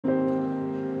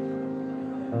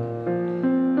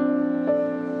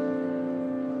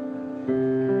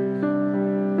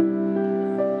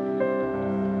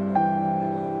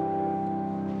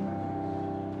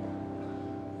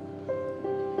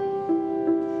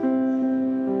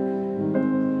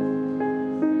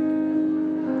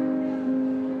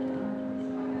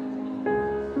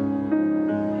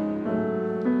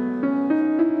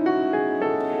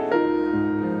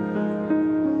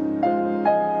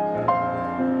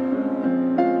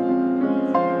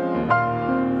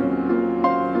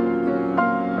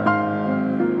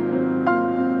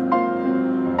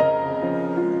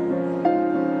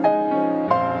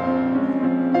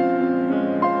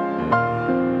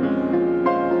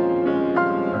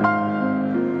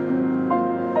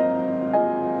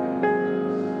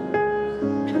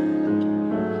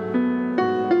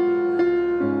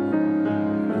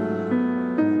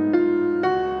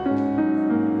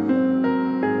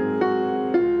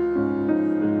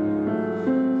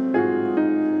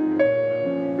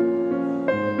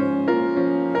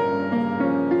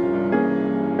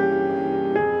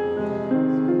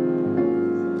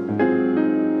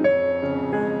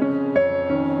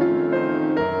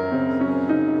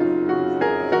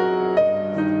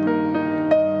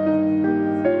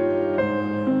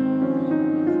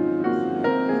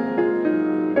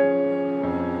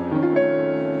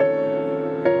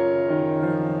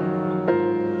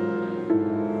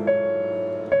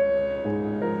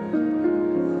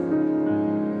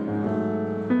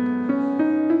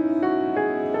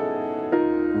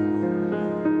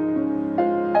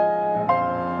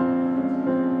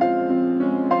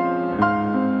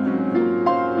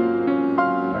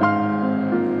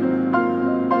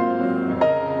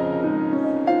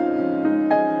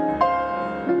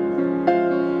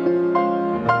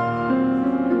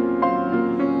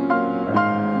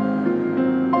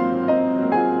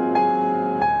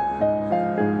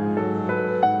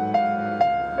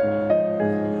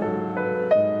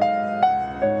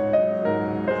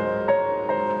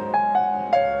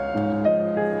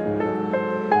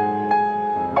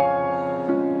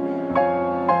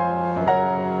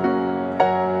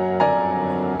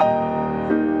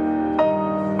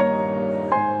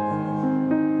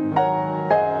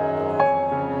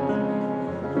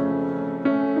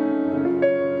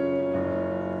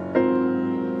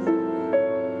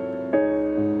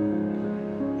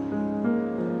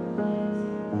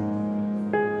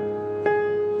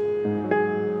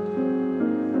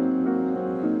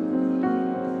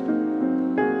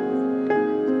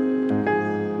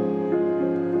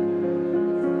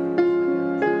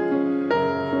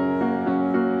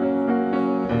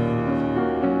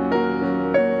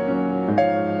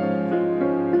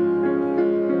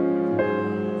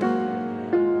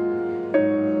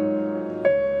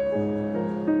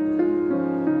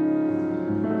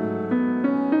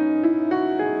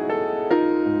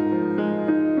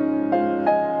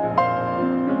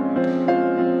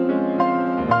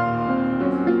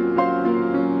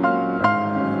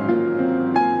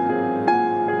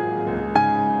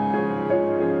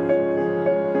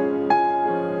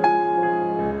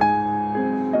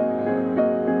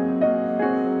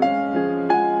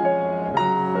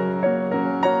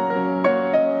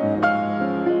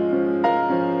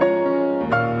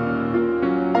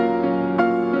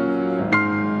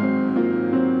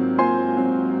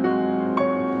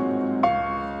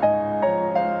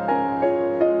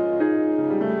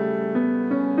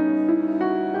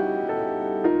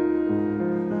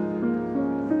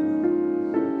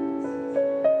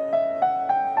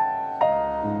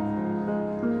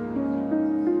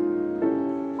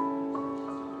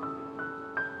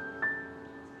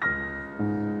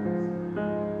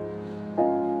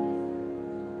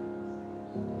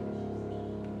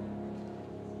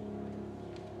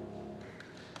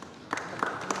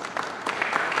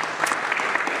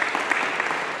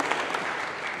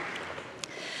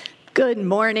Good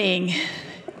morning.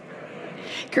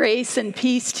 Grace and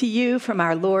peace to you from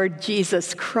our Lord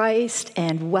Jesus Christ,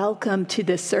 and welcome to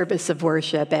this service of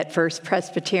worship at First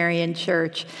Presbyterian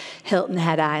Church, Hilton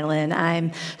Head Island.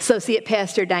 I'm Associate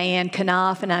Pastor Diane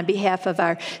Knopf, and on behalf of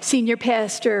our Senior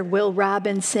Pastor Will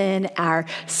Robinson, our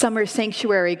Summer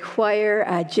Sanctuary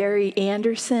Choir, Jerry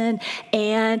Anderson,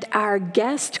 and our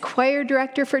guest choir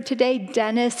director for today,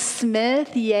 Dennis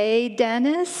Smith. Yay,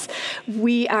 Dennis.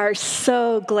 We are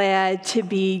so glad to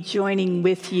be joining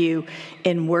with you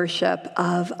in worship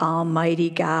of Almighty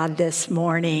God this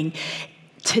morning.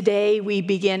 Today we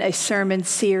begin a sermon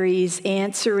series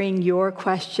answering your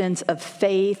questions of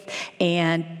faith,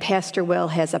 and Pastor Will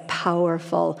has a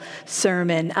powerful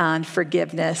sermon on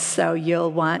forgiveness, so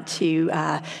you'll want to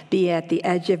be at the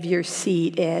edge of your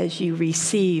seat as you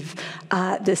receive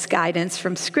this guidance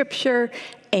from Scripture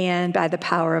and by the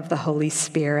power of the Holy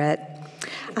Spirit.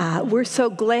 We're so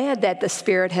glad that the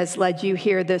Spirit has led you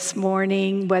here this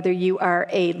morning, whether you are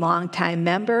a longtime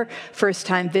member,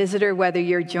 first-time visitor, whether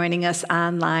you're joining us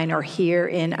online or here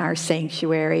in our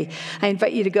sanctuary. I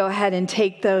invite you to go ahead and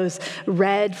take those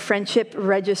red friendship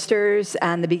registers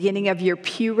on the beginning of your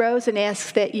pew rows and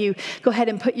ask that you go ahead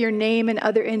and put your name and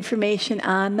other information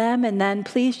on them, and then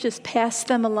please just pass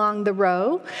them along the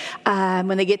row.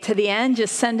 When they get to the end,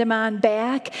 just send them on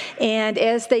back, and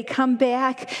as they come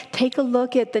back, take a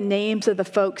look at the names of the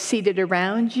folks seated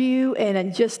around you, and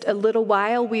in just a little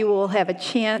while we will have a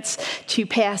chance to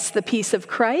pass the peace of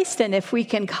Christ, and if we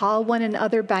can call one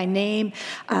another by name,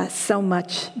 so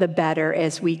much the better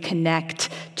as we connect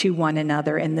to one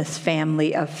another in this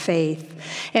family of faith.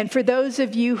 And for those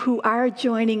of you who are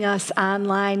joining us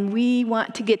online, we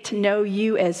want to get to know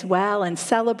you as well and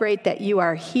celebrate that you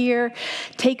are here.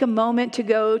 Take a moment to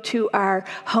go to our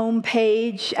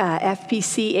homepage,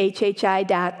 fpchhi.org,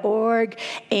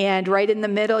 and right in the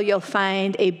middle, you'll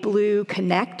find a blue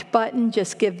Connect button.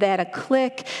 Just give that a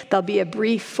click. There'll be a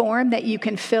brief form that you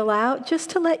can fill out just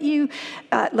to let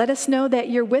us know that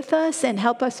you're with us and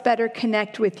help us better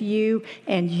connect with you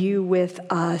and you with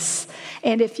us.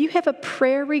 And if you have a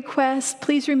prayer request,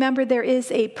 please remember there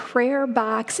is a prayer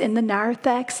box in the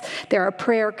narthex. There are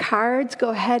prayer cards. Go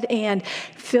ahead and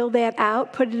fill that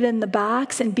out, put it in the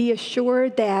box, and be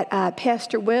assured that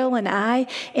Pastor Will and I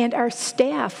and our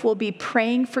staff will be praying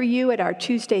for you at our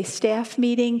Tuesday staff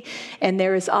meeting. And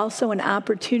there is also an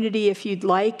opportunity, if you'd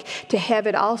like, to have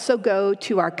it also go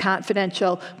to our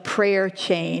confidential prayer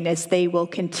chain, as they will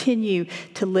continue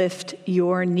to lift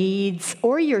your needs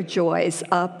or your joys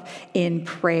up in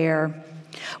prayer.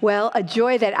 Well, a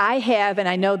joy that I have, and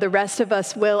I know the rest of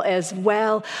us will as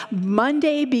well,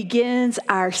 Monday begins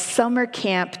our Summer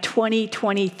Camp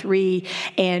 2023,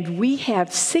 and we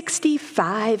have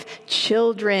 65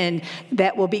 children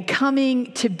that will be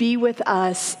coming to be with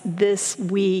us this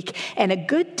week, and a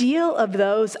good deal of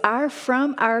those are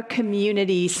from our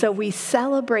community, so we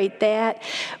celebrate that.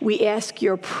 We ask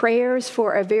your prayers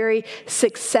for a very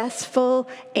successful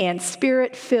and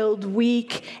spirit-filled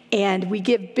week, and we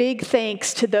give big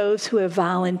thanks to those who have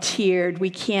volunteered. We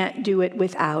can't do it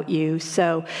without you.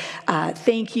 So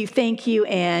thank you,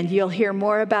 and you'll hear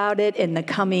more about it in the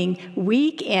coming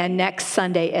week and next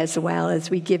Sunday as well, as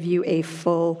we give you a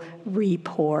full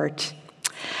report.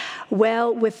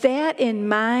 Well, with that in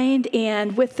mind,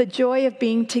 and with the joy of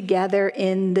being together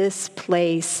in this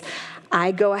place,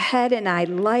 I go ahead and I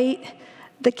light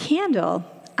the candle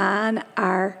on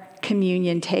our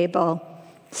communion table.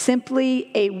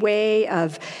 Simply a way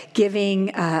of giving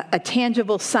a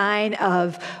tangible sign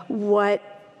of what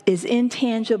is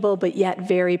intangible but yet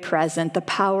very present, the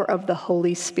power of the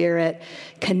Holy Spirit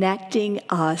connecting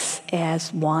us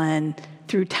as one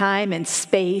through time and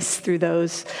space, through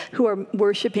those who are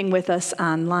worshiping with us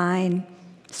online.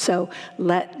 So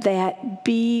let that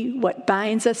be what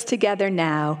binds us together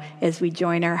now as we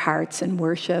join our hearts in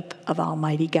worship of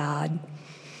Almighty God.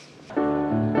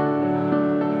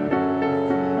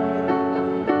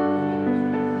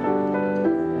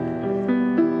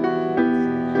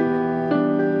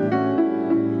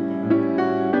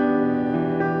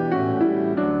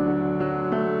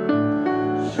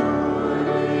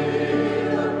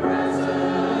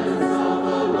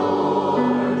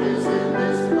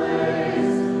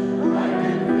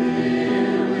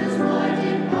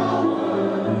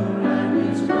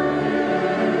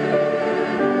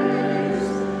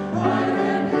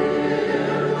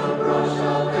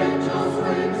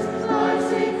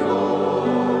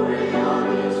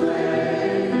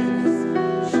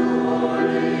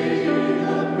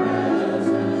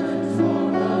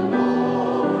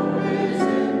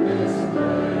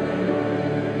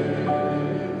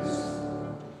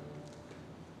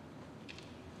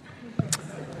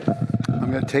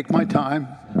 take my time.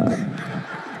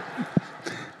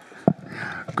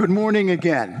 Good morning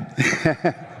again.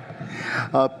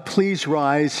 Please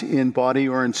rise in body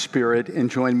or in spirit and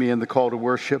join me in the call to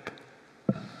worship.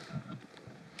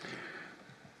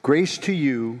 Grace to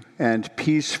you and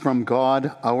peace from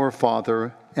God our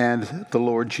Father and the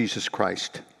Lord Jesus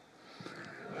Christ.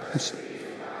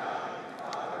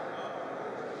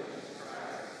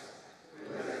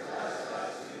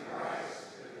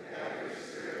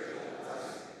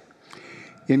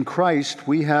 In Christ,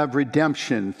 we have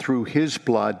redemption through his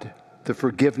blood, the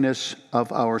forgiveness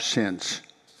of our sins.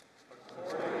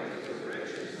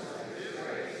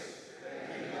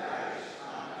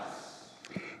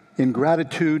 In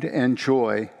gratitude and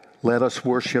joy, let us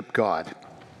worship God.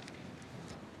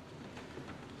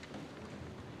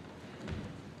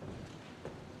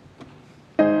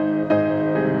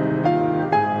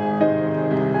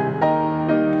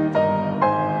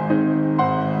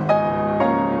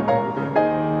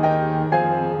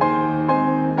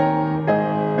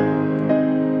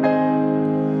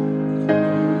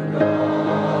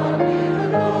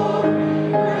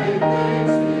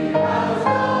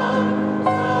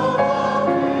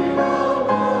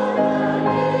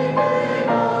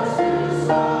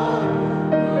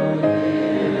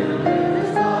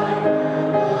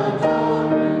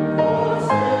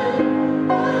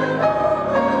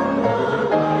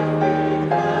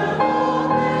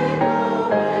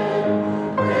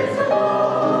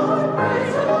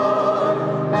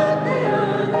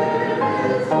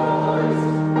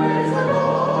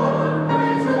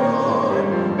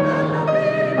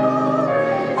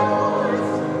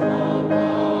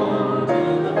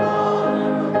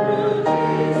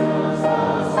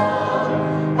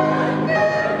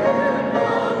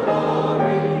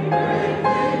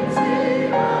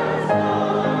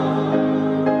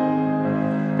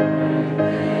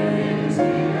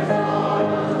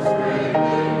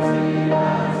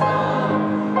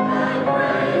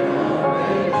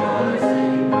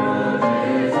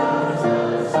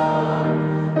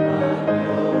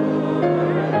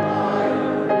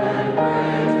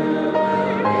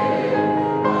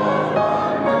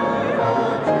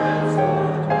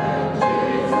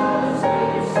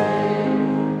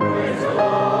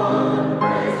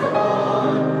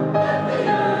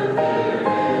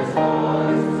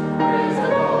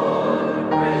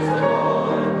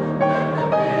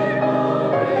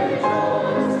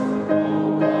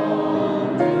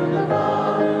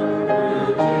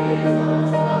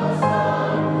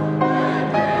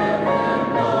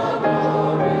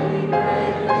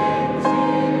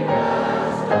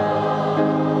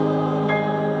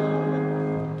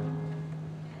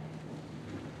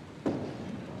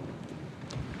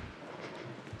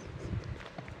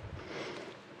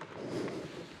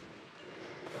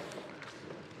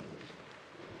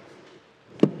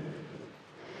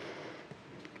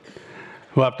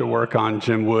 We'll have to work on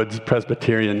Jim Wood's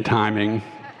Presbyterian timing.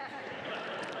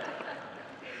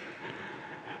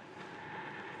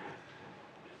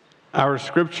 Our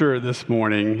scripture this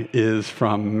morning is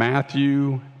from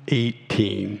Matthew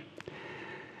 18.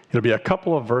 It'll be a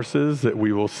couple of verses that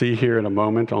we will see here in a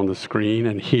moment on the screen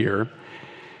and hear.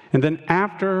 And then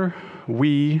after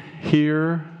we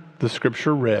hear the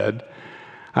scripture read,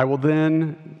 I will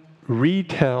then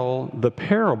retell the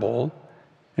parable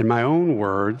in my own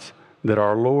words that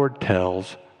our Lord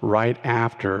tells right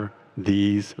after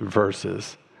these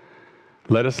verses.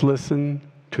 Let us listen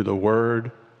to the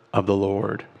word of the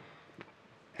Lord.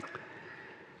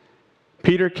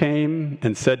 Peter came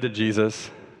and said to Jesus,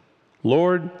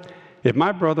 "Lord, if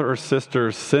my brother or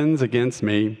sister sins against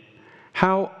me,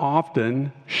 how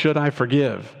often should I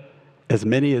forgive? As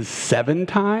many as 7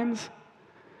 times?"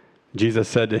 Jesus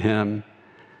said to him,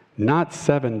 "Not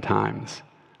 7 times,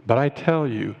 but I tell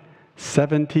you,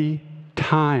 70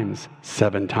 times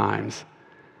 7 times.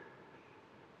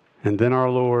 And then our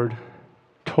Lord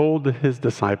told his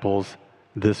disciples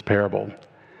this parable.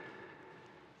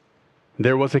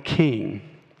 There was a king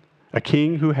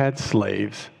who had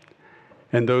slaves,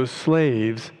 and those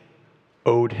slaves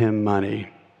owed him money.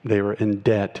 They were in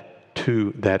debt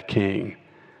to that king.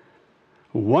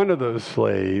 One of those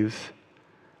slaves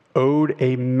owed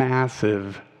a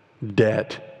massive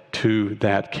debt to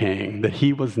that king that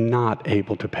he was not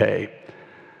able to pay.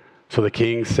 So the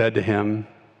king said to him,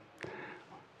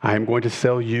 "I am going to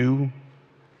sell you,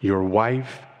 your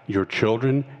wife, your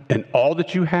children, and all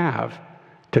that you have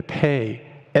to pay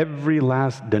every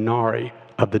last denarii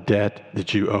of the debt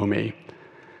that you owe me."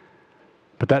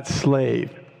 But that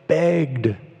slave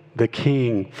begged the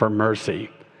king for mercy,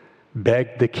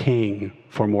 begged the king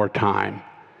for more time.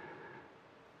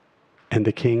 And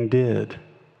the king did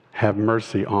have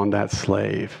mercy on that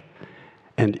slave,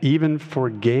 and even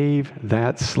forgave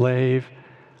that slave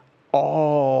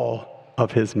all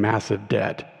of his massive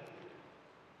debt.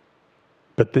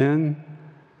 But then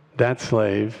that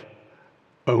slave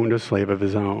owned a slave of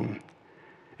his own.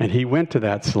 And he went to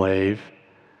that slave,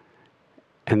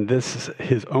 and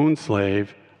his own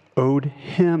slave owed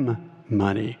him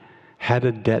money, had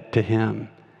a debt to him.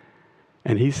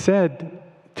 And he said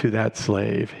to that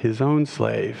slave, his own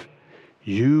slave,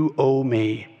 "You owe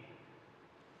me.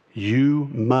 You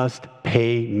must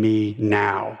pay me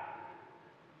now."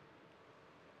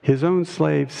 His own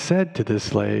slave said to this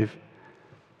slave,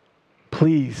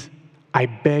 "Please, I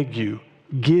beg you,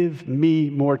 give me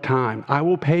more time. I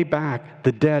will pay back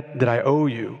the debt that I owe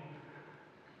you."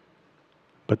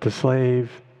 But the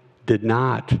slave did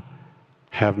not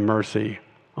have mercy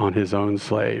on his own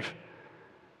slave.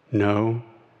 No,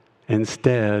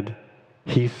 instead,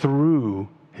 he threw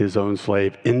his own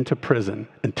slave into prison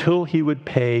until he would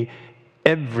pay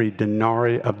every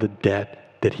denarii of the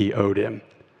debt that he owed him.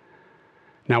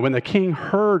 Now, when the king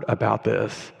heard about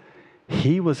this,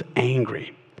 he was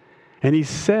angry. And he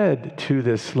said to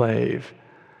this slave,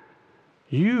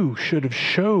 "You should have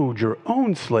showed your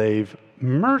own slave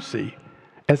mercy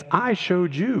as I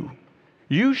showed you.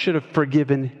 You should have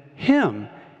forgiven him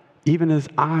even as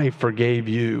I forgave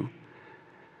you.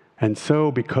 And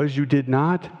so, because you did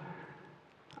not,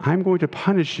 I'm going to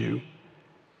punish you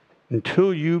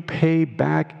until you pay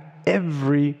back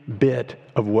every bit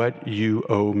of what you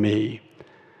owe me."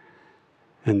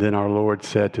 And then our Lord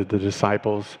said to the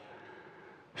disciples,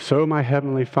 "So my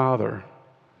heavenly Father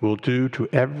will do to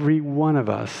every one of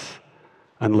us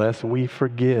unless we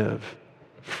forgive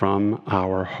from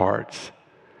our hearts."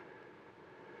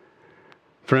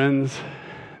 Friends,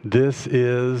 this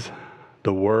is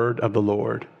the word of the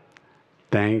Lord.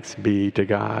 Thanks be to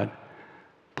God.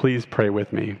 Please pray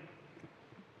with me.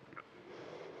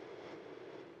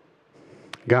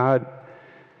 God,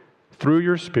 through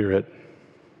your Spirit,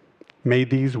 may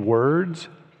these words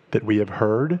that we have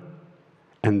heard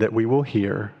and that we will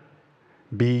hear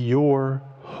be your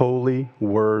holy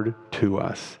word to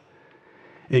us,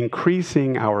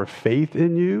 increasing our faith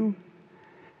in you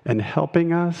and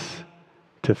helping us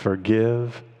to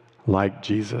forgive like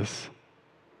Jesus.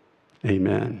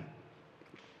 Amen.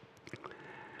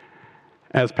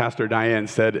 As Pastor Diane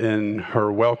said in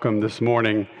her welcome this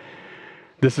morning,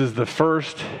 this is the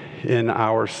first in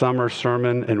our summer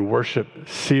sermon and worship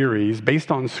series based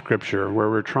on Scripture, where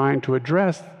we're trying to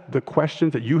address the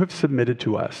questions that you have submitted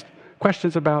to us.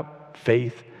 Questions about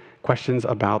faith, questions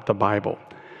about the Bible.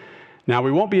 Now,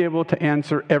 we won't be able to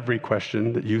answer every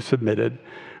question that you submitted,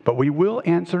 but we will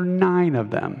answer 9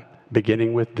 of them,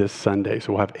 beginning with this Sunday.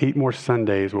 So we'll have 8 more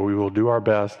Sundays where we will do our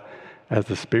best as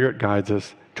the Spirit guides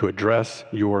us to address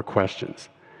your questions.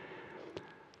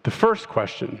 The first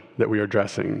question that we are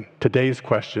addressing, today's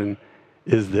question,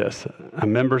 is this. A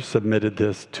member submitted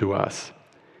this to us.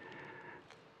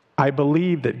 "I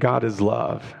believe that God is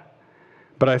love,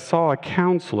 but I saw a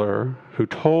counselor who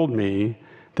told me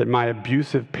that my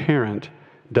abusive parent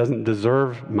doesn't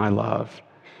deserve my love.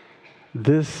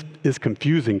 This is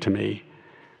confusing to me.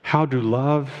 How do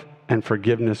love and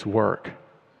forgiveness work?"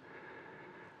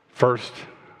 First,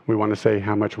 we want to say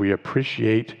how much we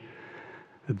appreciate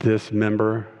this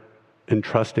member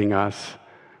entrusting us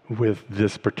with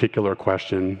this particular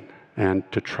question and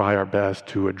to try our best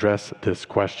to address this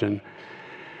question.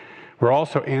 We're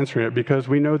also answering it because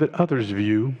we know that others of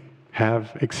you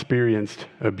have experienced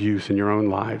abuse in your own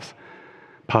lives,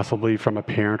 possibly from a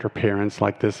parent or parents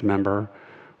like this member,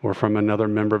 or from another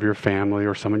member of your family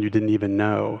or someone you didn't even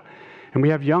know. And we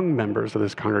have young members of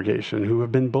this congregation who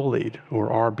have been bullied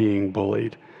or are being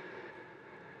bullied.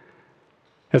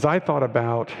 As I thought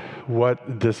about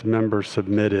what this member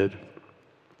submitted,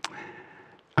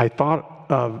 I thought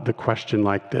of the question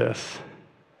like this.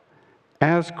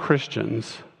 As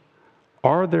Christians,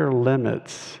 are there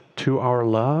limits to our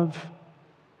love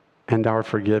and our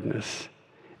forgiveness?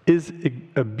 Is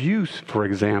abuse, for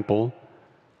example,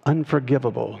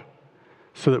 unforgivable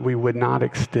so that we would not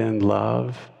extend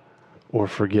love or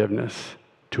forgiveness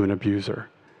to an abuser?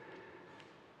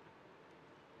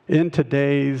 In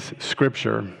today's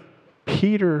scripture,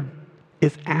 Peter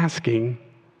is asking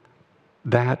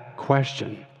that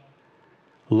question.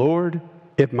 "Lord,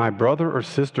 if my brother or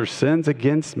sister sins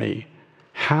against me,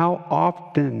 how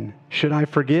often should I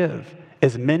forgive?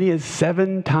 As many as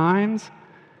 7 times?"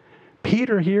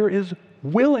 Peter here is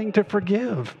willing to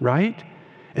forgive, right?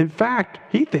 In fact,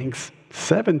 he thinks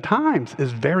 7 times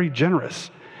is very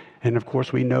generous. And of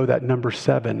course, we know that number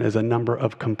 7 is a number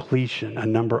of completion, a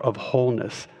number of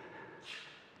wholeness.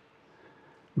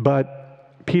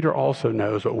 But Peter also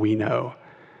knows what we know,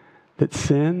 that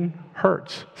sin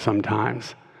hurts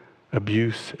sometimes,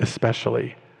 abuse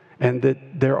especially, and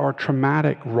that there are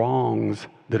traumatic wrongs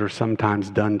that are sometimes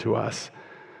done to us.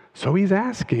 So he's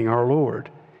asking our Lord,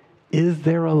 is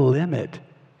there a limit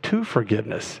to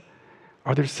forgiveness?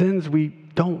 Are there sins we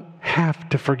don't have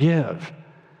to forgive?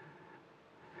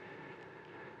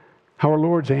 Our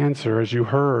Lord's answer, as you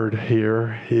heard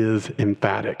here, is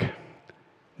emphatic.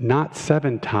 Not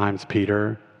 7 times,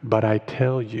 Peter, but I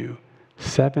tell you,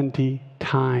 70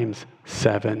 times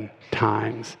 7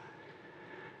 times.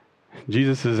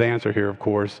 Jesus' answer here, of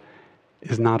course,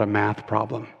 is not a math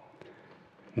problem.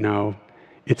 No,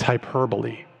 it's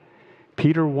hyperbole.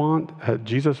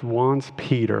 Jesus wants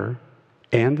Peter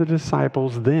and the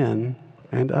disciples then,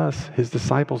 and us, his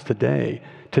disciples today,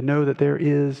 to know that there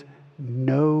is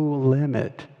no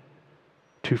limit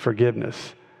to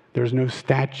forgiveness. There's no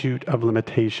statute of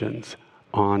limitations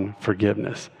on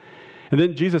forgiveness. And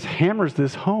then Jesus hammers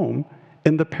this home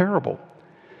in the parable.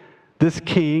 This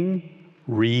king,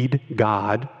 read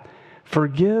God,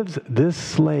 forgives this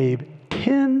slave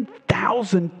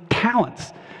 10,000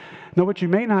 talents. Now, what you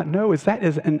may not know is that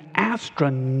is an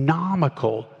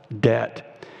astronomical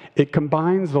debt. It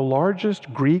combines the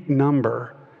largest Greek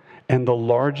number and the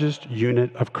largest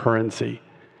unit of currency.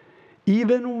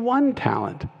 Even 1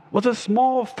 talent was a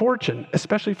small fortune,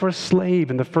 especially for a slave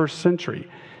in the first century.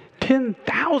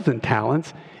 10,000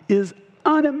 talents is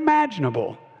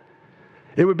unimaginable.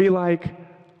 It would be like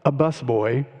a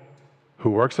busboy who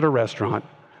works at a restaurant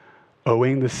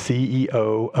owing the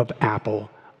CEO of Apple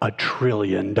 $1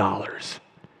 trillion.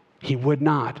 He would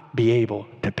not be able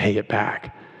to pay it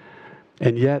back.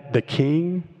 And yet the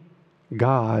King,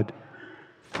 God,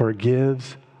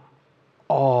 forgives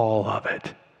all of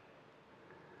it.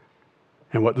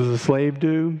 And what does the slave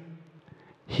do?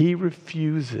 He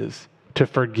refuses to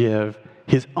forgive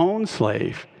his own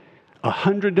slave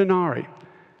 100 denarii.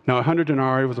 Now, 100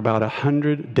 denarii was about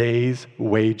 100 days'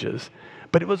 wages,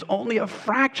 but it was only a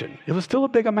fraction. It was still a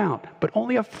big amount, but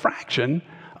only a fraction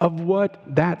of what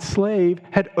that slave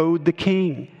had owed the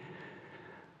king.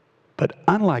 But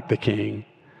unlike the king,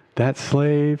 that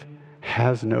slave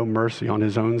has no mercy on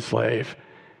his own slave.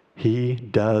 He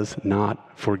does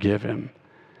not forgive him.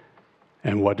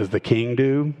 And what does the king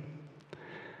do?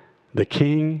 The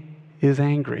king is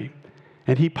angry,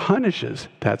 and he punishes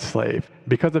that slave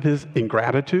because of his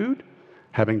ingratitude,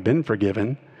 having been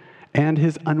forgiven, and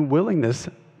his unwillingness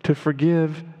to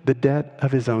forgive the debt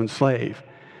of his own slave.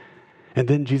 And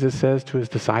then Jesus says to his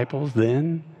disciples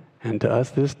then and to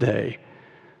us this day,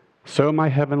 so my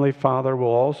heavenly Father will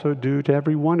also do to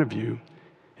every one of you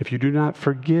if you do not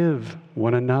forgive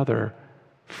one another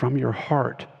from your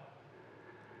heart.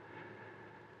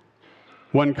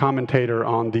 One commentator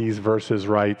on these verses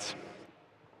writes,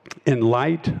 in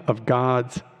light of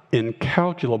God's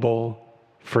incalculable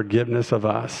forgiveness of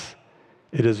us,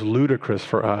 it is ludicrous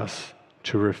for us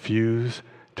to refuse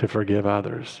to forgive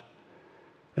others.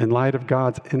 In light of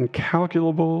God's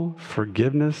incalculable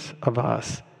forgiveness of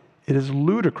us, it is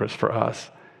ludicrous for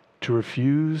us to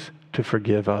refuse to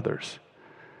forgive others.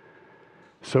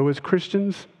 So as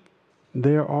Christians,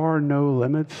 there are no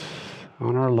limits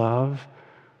on our love.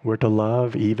 We're to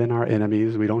love even our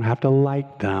enemies. We don't have to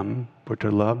like them. We're to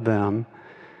love them.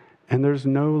 And there's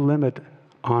no limit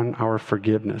on our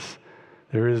forgiveness.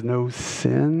 There is no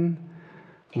sin,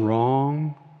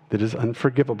 wrong that is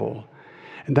unforgivable.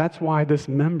 And that's why this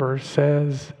member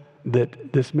says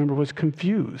that this member was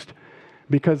confused,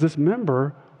 because this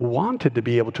member wanted to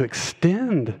be able to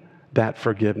extend that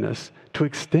forgiveness, to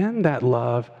extend that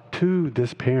love to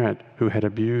this parent who had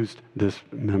abused this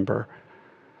member.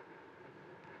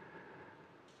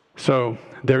 So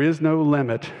there is no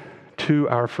limit to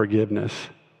our forgiveness.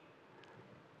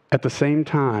 At the same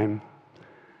time,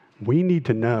 we need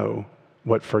to know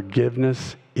what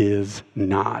forgiveness is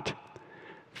not.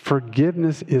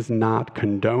 Forgiveness is not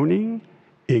condoning,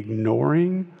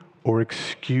 ignoring, or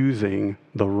excusing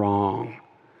the wrong.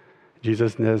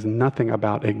 Jesus says nothing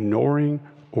about ignoring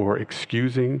or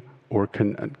excusing or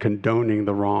condoning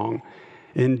the wrong.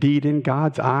 Indeed, in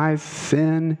God's eyes,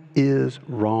 sin is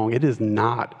wrong. It is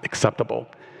not acceptable.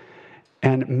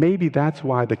 And maybe that's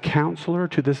why the counselor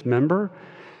to this member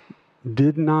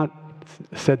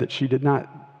said that she did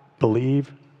not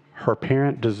believe her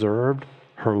parent deserved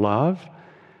her love,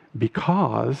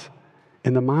 because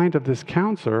in the mind of this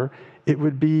counselor, it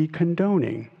would be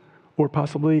condoning or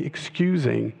possibly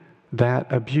excusing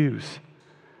that abuse.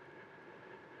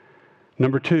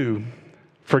 Number 2,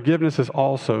 forgiveness is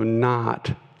also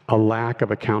not a lack of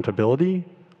accountability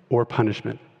or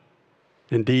punishment.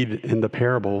 Indeed, in the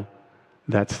parable,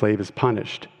 that slave is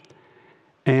punished.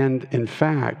 And in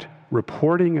fact,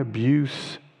 reporting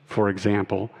abuse, for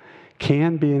example,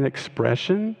 can be an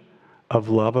expression of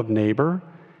love of neighbor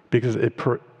because it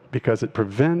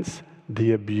prevents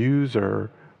the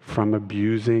abuser from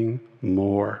abusing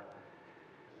more.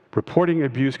 Reporting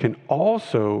abuse can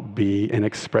also be an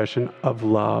expression of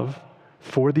love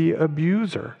for the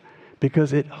abuser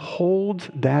because it holds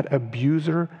that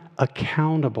abuser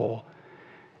accountable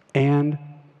and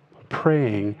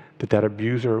praying that that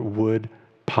abuser would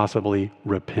possibly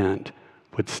repent,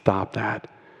 would stop that.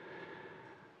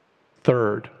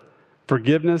 Third,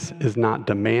 forgiveness is not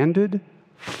demanded,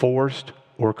 forced,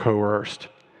 or coerced.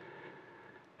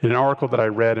 In an article that I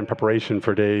read in preparation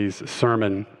for today's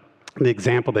sermon, the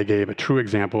example they gave, a true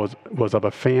example, was of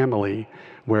a family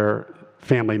where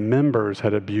family members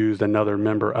had abused another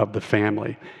member of the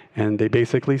family. And they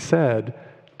basically said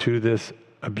to this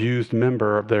abused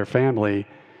member of their family,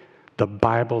 the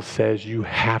Bible says you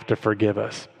have to forgive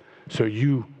us. So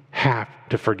you have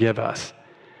to forgive us.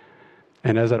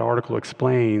 And as that article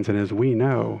explains, and as we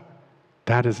know,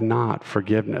 that is not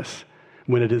forgiveness.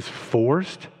 When it is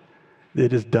forced,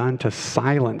 it is done to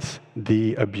silence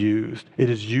the abused. It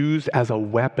is used as a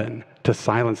weapon to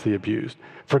silence the abused.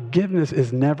 Forgiveness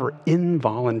is never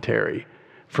involuntary.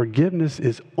 Forgiveness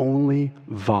is only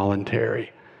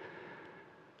voluntary.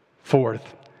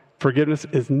 Fourth, forgiveness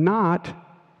is not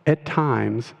at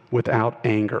times without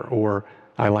anger, or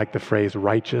I like the phrase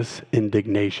righteous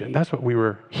indignation. That's what we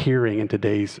were hearing in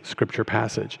today's scripture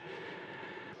passage.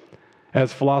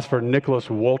 As philosopher Nicholas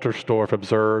Wolterstorff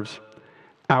observes,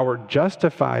 our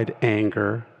justified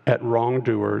anger at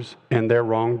wrongdoers and their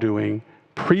wrongdoing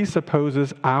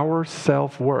presupposes our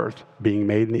self-worth being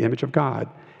made in the image of God,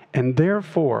 and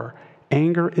therefore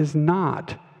anger is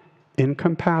not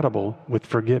incompatible with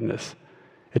forgiveness.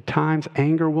 At times,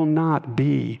 anger will not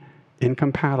be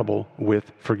incompatible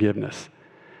with forgiveness.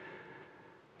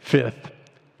 Fifth,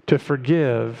 to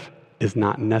forgive is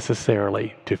not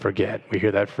necessarily to forget. We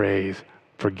hear that phrase,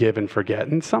 forgive and forget.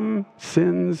 And some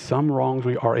sins, some wrongs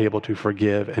we are able to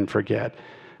forgive and forget.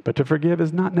 But to forgive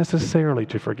is not necessarily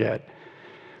to forget.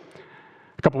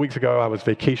 A couple weeks ago, I was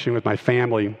vacationing with my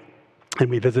family, and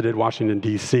we visited Washington,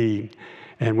 D.C.,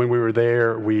 and when we were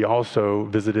there, we also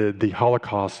visited the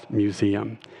Holocaust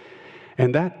Museum.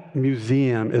 And that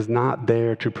museum is not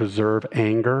there to preserve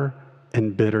anger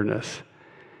and bitterness.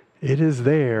 It is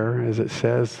there, as it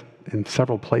says in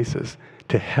several places,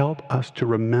 to help us to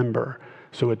remember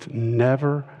so it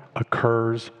never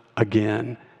occurs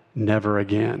again, never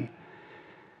again.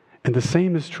 And the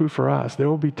same is true for us. There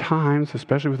will be times,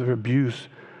 especially with abuse,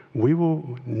 we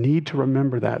will need to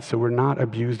remember that so we're not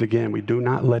abused again. We do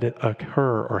not let it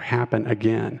occur or happen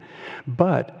again.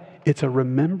 But it's a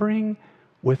remembering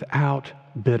without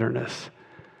bitterness.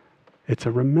 It's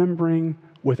a remembering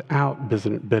without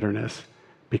bitterness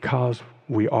because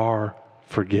we are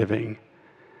forgiving.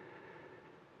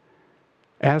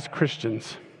 As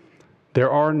Christians,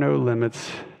 there are no limits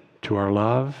to our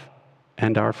love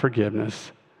and our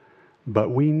forgiveness, but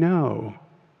we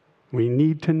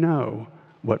need to know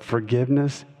what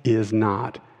forgiveness is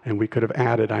not. And we could have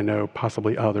added, I know,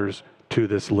 possibly others to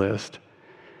this list.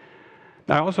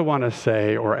 I also want to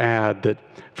say or add that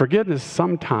forgiveness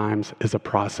sometimes is a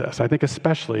process. I think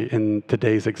especially in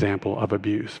today's example of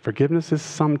abuse, forgiveness is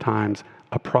sometimes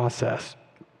a process.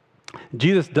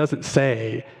 Jesus doesn't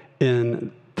say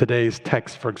in today's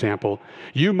text, for example,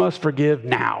 you must forgive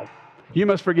now. You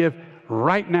must forgive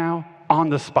right now on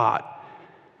the spot.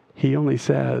 He only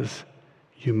says,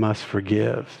 you must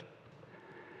forgive.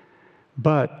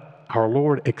 But our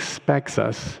Lord expects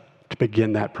us to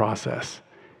begin that process.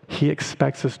 He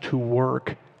expects us to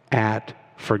work at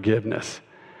forgiveness.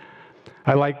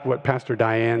 I like what Pastor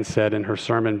Diane said in her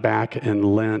sermon back in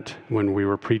Lent when we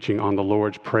were preaching on the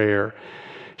Lord's Prayer.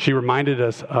 She reminded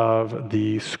us of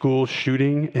the school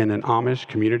shooting in an Amish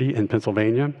community in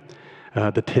Pennsylvania.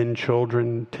 The 10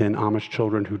 Amish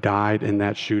children who died in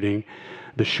that shooting.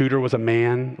 The shooter was a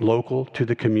man local to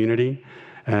the community,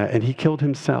 and he killed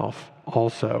himself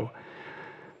also.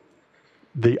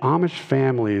 The Amish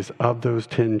families of those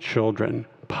 10 children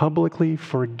publicly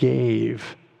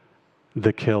forgave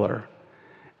the killer.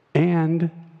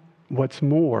 And what's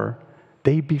more,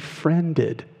 they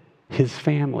befriended his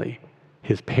family,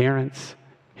 his parents,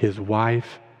 his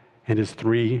wife, and his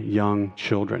 3 young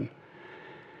children.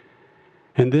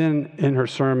 And then in her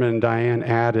sermon, Diane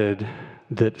added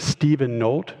that Stephen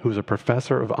Nolt, who's a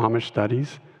professor of Amish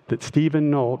studies,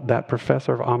 that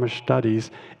professor of Amish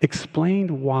studies, explained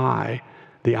why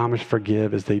the Amish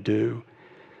forgive as they do.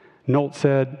 Nolt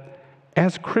said,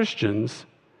 as Christians,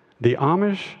 the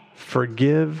Amish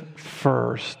forgive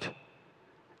first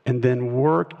and then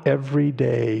work every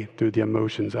day through the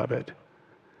emotions of it.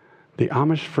 The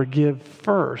Amish forgive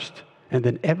first, and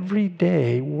then every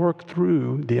day work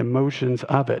through the emotions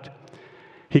of it.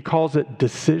 He calls it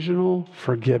decisional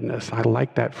forgiveness. I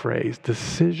like that phrase,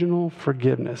 decisional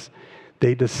forgiveness.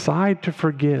 They decide to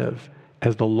forgive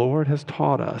as the Lord has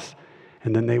taught us,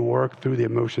 and then they work through the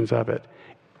emotions of it.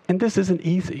 And this isn't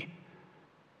easy.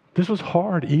 This was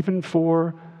hard even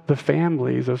for the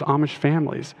families, those Amish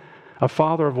families. A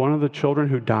father of one of the children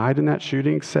who died in that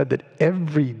shooting said that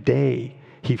every day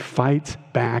he fights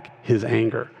back his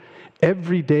anger.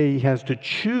 Every day he has to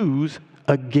choose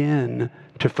again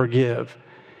to forgive.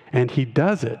 And he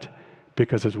does it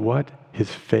because it's what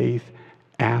his faith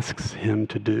asks him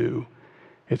to do.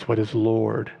 It's what his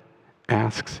Lord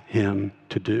asks him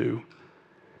to do.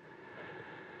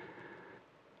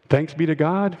 Thanks be to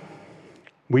God,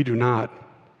 we do not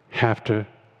have to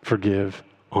forgive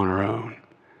on our own.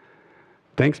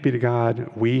 Thanks be to God,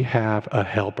 we have a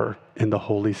helper in the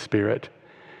Holy Spirit.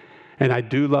 And I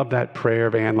do love that prayer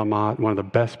of Anne Lamott, one of the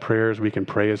best prayers we can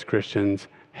pray as Christians.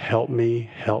 Help me,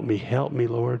 help me, help me,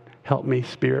 Lord. Help me,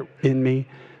 Spirit, in me,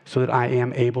 so that I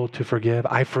am able to forgive.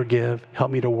 I forgive.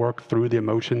 Help me to work through the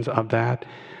emotions of that.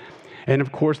 And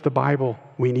of course, the Bible.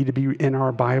 We need to be in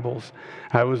our Bibles.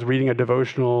 I was reading a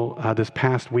devotional this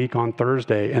past week on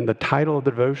Thursday, and the title of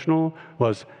the devotional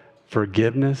was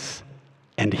Forgiveness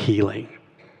and Healing.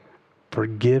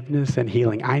 Forgiveness and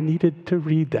healing. I needed to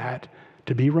read that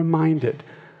to be reminded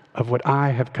of what I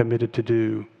have committed to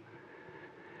do.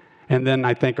 And then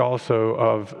I think also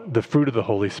of the fruit of the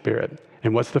Holy Spirit.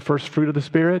 And what's the first fruit of the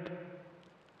Spirit?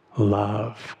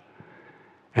 Love.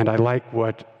 And I like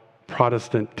what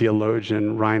Protestant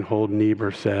theologian Reinhold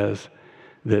Niebuhr says,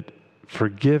 that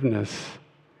forgiveness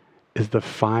is the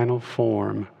final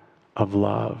form of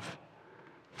love.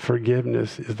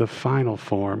 Forgiveness is the final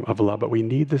form of love, but we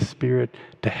need the Spirit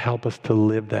to help us to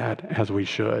live that as we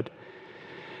should.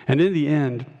 And in the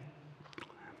end,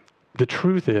 the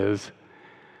truth is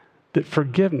that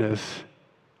forgiveness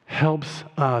helps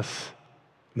us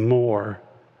more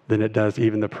than it does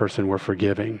even the person we're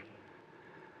forgiving.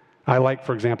 I like,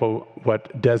 for example,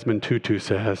 what Desmond Tutu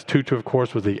says. Tutu, of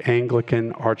course, was the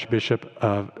Anglican Archbishop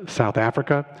of South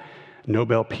Africa,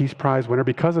 Nobel Peace Prize winner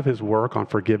because of his work on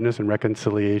forgiveness and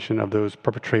reconciliation of those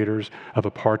perpetrators of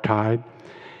apartheid.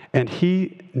 And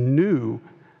he knew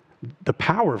the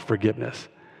power of forgiveness.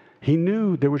 He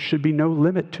knew there should be no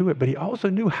limit to it, but he also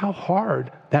knew how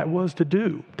hard that was to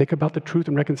do. Think about the Truth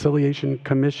and Reconciliation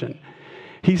Commission.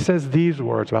 He says these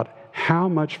words about how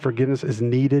much forgiveness is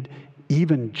needed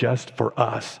even just for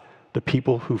us, the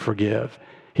people who forgive.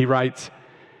 He writes,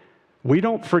 we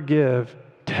don't forgive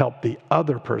to help the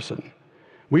other person.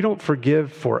 We don't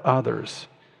forgive for others.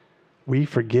 We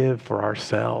forgive for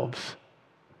ourselves.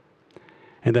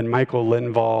 And then Michael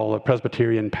Linval, a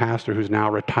Presbyterian pastor who's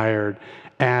now retired,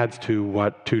 adds to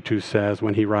what Tutu says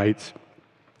when he writes,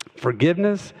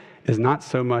 forgiveness is not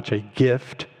so much a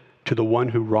gift to the one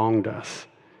who wronged us.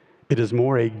 It is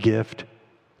more a gift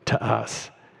to us.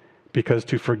 Because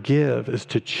to forgive is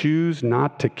to choose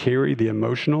not to carry the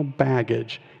emotional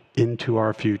baggage into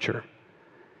our future.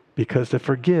 Because to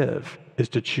forgive is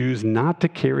to choose not to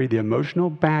carry the emotional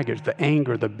baggage, the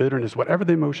anger, the bitterness, whatever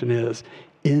the emotion is,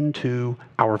 into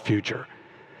our future.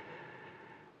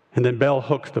 And then Bell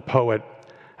Hooks, the poet,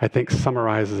 I think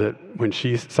summarizes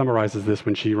this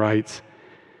when she writes,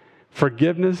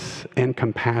 forgiveness and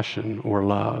compassion or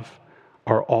love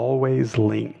are always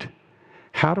linked.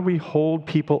 How do we hold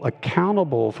people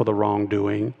accountable for the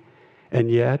wrongdoing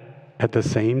and yet, at the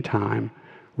same time,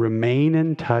 remain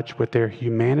in touch with their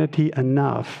humanity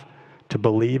enough to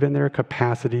believe in their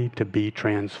capacity to be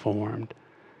transformed?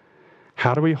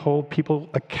 How do we hold people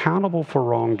accountable for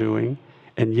wrongdoing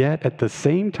and yet, at the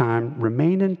same time,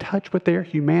 remain in touch with their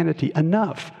humanity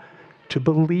enough to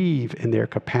believe in their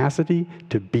capacity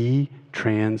to be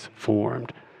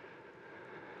transformed?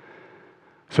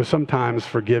 So sometimes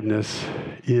forgiveness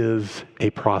is a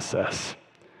process,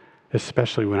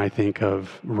 especially when I think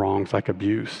of wrongs like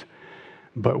abuse.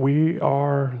 But we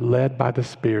are led by the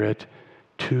Spirit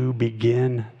to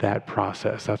begin that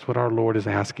process. That's what our Lord is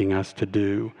asking us to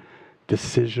do,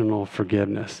 decisional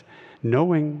forgiveness,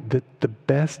 knowing that the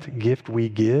best gift we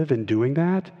give in doing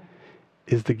that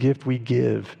is the gift we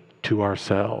give to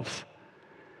ourselves.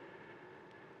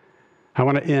 I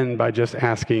want to end by just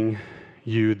asking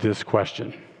you this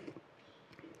question.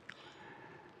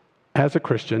 As a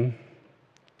Christian,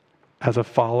 as a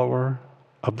follower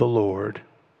of the Lord,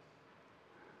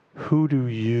 who do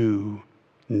you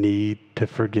need to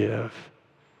forgive?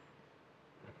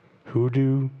 Who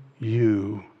do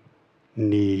you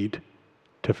need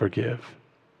to forgive?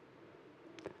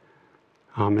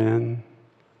 Amen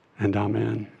and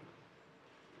amen.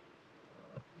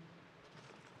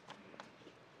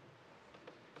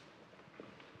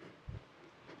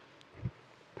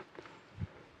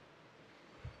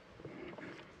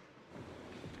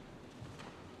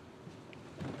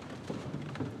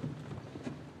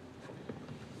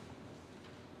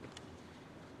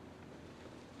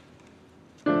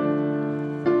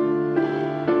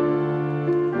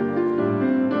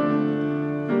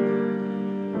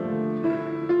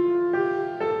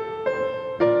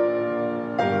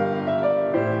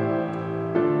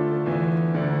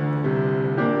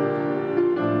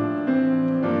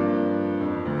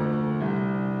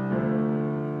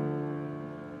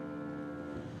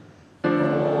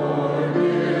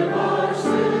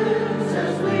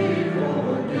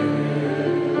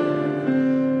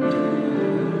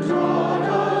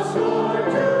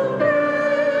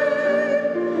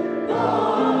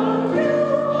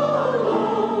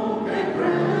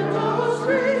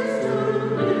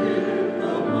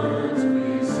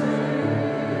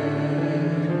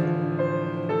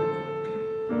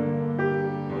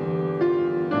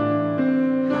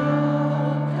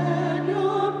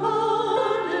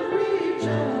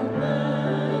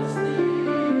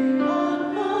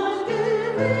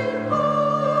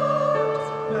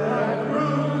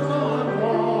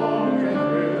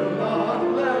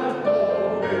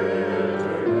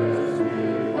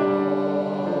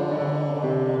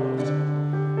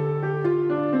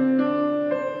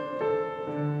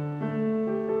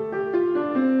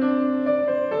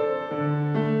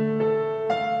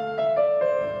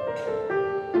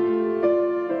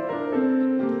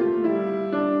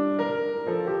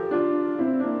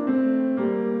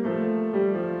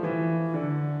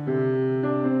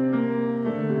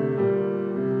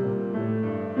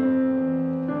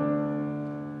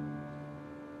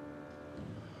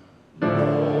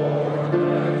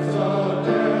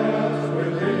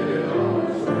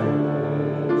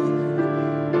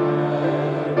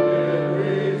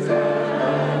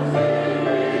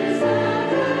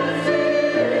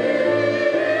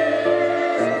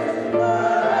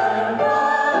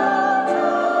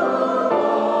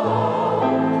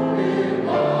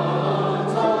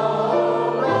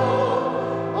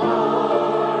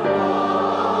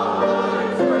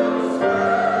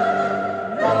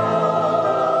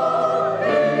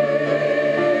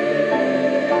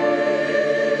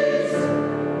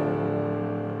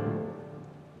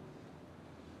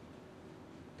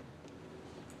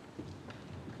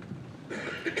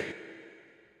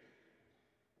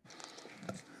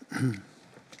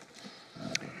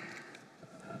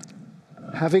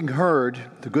 Having heard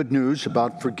the good news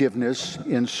about forgiveness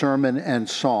in sermon and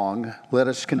song, let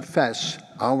us confess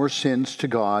our sins to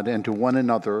God and to one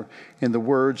another in the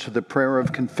words of the prayer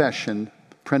of confession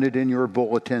printed in your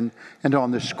bulletin and on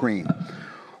the screen.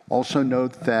 Also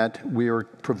note that we are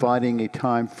providing a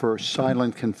time for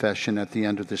silent confession at the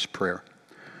end of this prayer.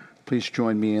 Please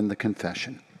join me in the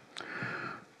confession.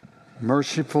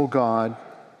 Merciful God,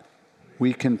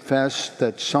 we confess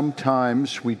that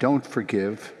sometimes we don't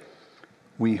forgive.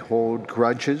 We hold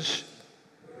grudges,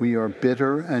 we are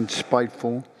bitter and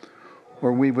spiteful,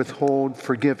 or we withhold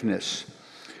forgiveness.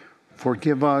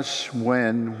 Forgive us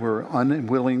when we're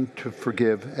unwilling to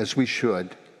forgive as we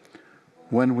should,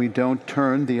 when we don't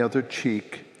turn the other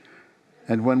cheek,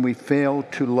 and when we fail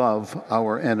to love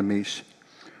our enemies.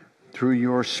 Through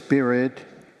your Spirit,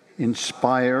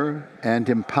 inspire and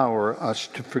empower us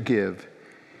to forgive,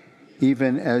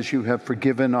 even as you have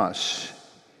forgiven us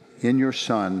in your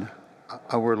Son,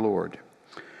 our Lord.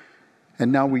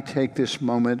 And now we take this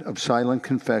moment of silent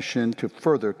confession to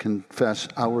further confess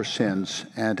our sins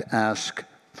and ask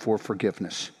for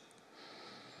forgiveness.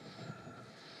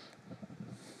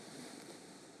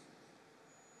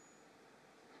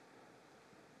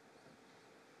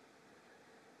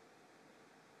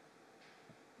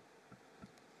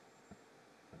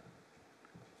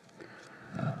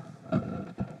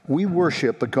 We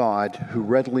worship a God who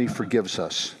readily forgives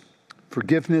us.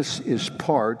 Forgiveness is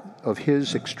part of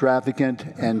his extravagant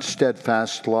and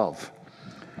steadfast love.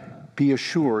 Be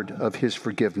assured of his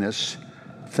forgiveness,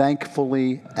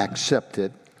 thankfully accept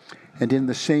it, and in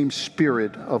the same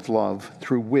spirit of love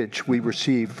through which we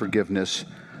receive forgiveness,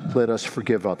 let us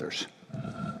forgive others.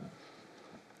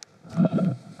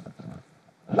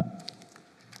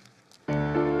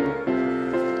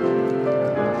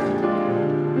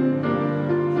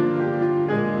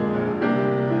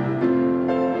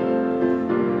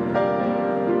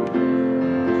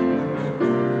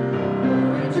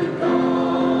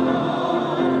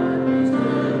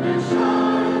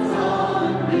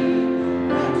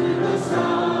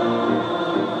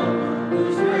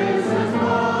 Whose grace has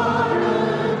pardoned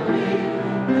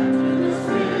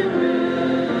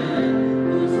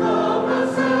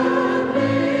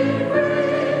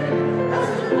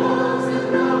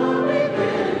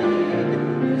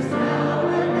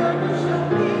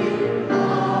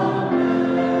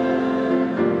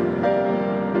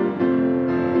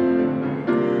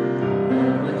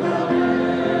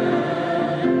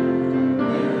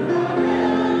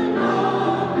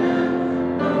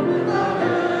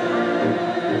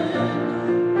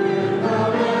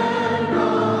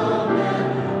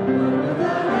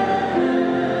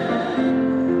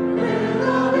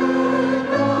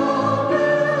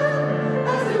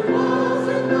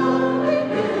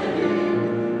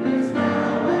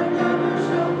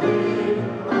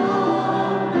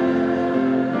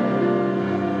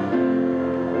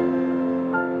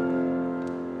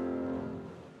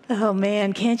Oh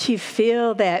man, can't you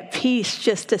feel that peace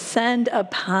just descend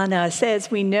upon us as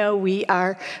we know we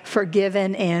are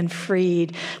forgiven and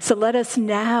freed? So let us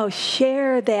now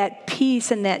share that peace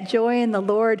and that joy in the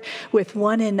Lord with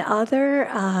one another.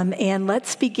 And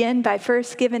let's begin by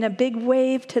first giving a big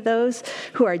wave to those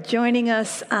who are joining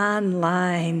us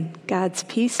online. God's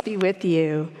peace be with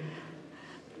you.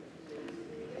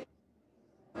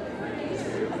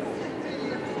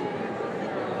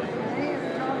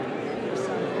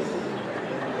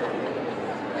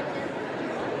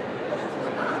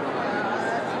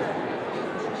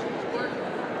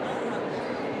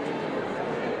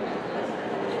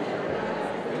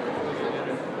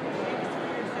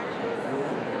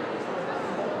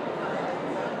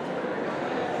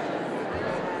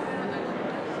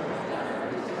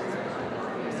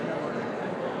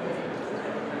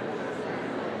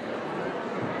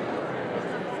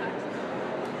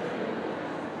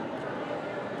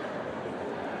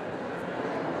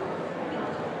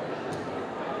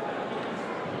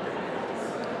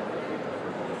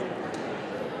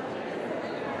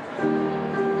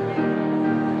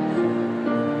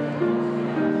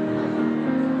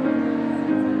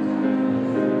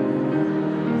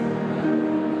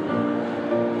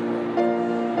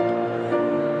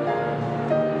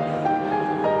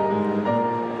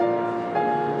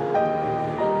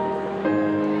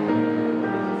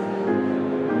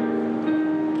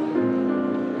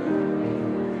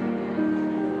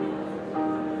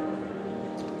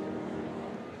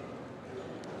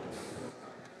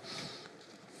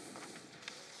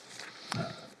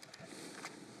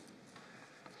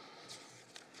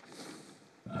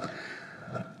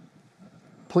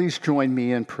 Please join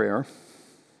me in prayer.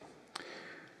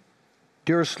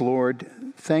 Dearest Lord,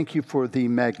 thank you for the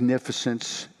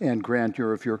magnificence and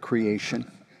grandeur of your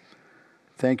creation.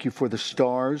 Thank you for the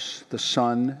stars, the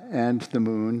sun, and the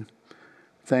moon.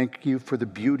 Thank you for the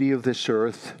beauty of this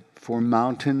earth, for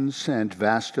mountains and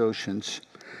vast oceans.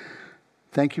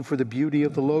 Thank you for the beauty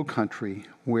of the low country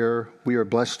where we are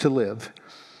blessed to live,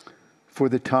 for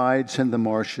the tides and the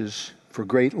marshes, for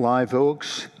great live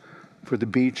oaks, for the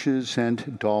beaches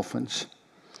and dolphins.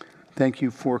 Thank you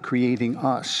for creating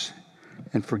us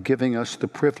and for giving us the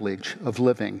privilege of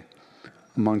living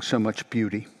among so much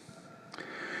beauty.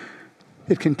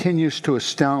 It continues to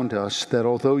astound us that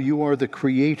although you are the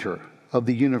creator of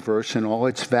the universe in all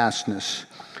its vastness,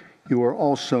 you are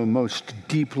also most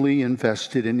deeply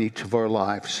invested in each of our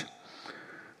lives.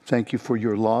 Thank you for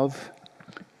your love,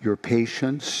 your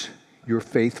patience, your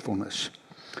faithfulness.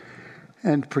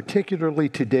 And particularly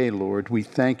today, Lord, we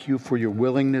thank you for your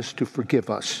willingness to forgive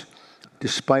us,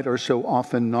 despite our so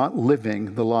often not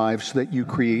living the lives that you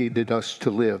created us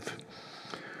to live.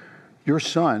 Your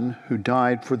Son, who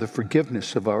died for the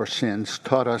forgiveness of our sins,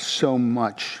 taught us so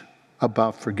much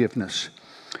about forgiveness.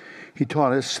 He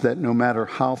taught us that no matter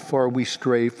how far we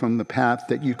stray from the path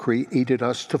that you created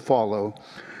us to follow,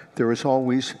 there is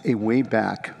always a way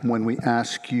back when we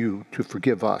ask you to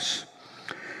forgive us.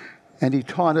 And he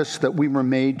taught us that we were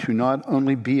made to not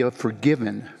only be a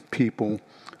forgiven people,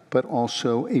 but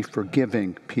also a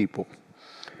forgiving people.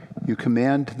 You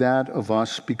command that of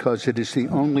us because it is the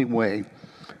only way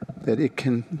that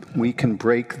we can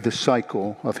break the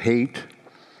cycle of hate,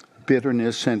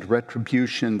 bitterness, and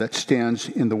retribution that stands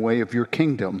in the way of your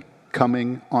kingdom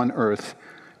coming on earth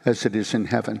as it is in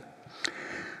heaven.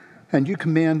 And you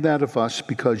command that of us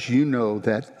because you know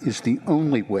that is the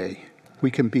only way we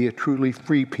can be a truly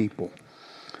free people,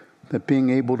 that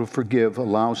being able to forgive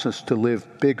allows us to live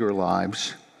bigger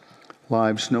lives,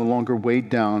 lives no longer weighed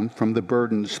down from the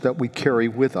burdens that we carry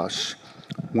with us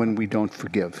when we don't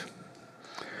forgive.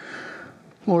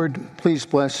 Lord, please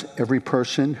bless every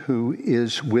person who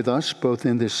is with us, both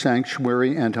in this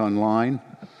sanctuary and online.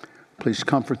 Please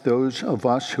comfort those of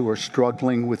us who are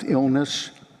struggling with illness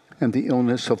and the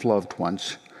illness of loved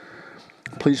ones.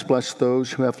 Please bless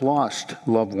those who have lost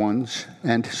loved ones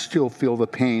and still feel the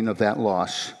pain of that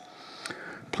loss.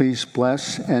 Please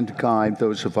bless and guide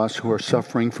those of us who are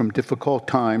suffering from difficult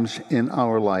times in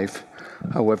our life,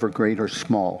 however great or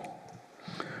small.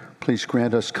 Please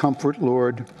grant us comfort,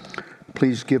 Lord.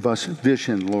 Please give us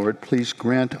vision, Lord. Please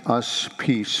grant us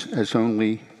peace as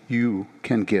only you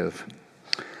can give.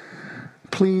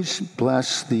 Please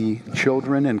bless the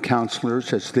children and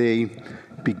counselors as they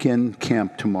begin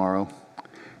camp tomorrow.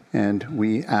 And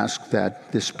we ask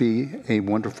that this be a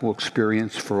wonderful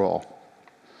experience for all.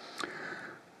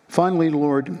 Finally,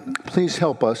 Lord, please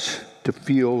help us to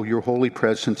feel your holy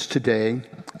presence today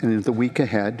and in the week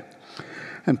ahead.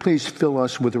 And please fill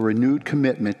us with a renewed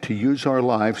commitment to use our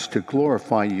lives to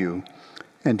glorify you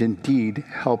and indeed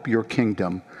help your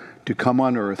kingdom to come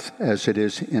on earth as it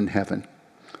is in heaven.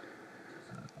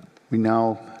 We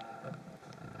now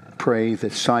pray the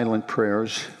silent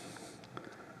prayers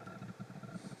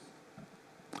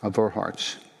of our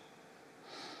hearts.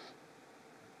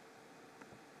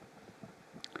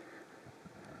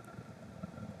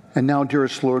 And now,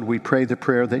 dearest Lord, we pray the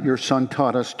prayer that your Son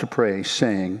taught us to pray,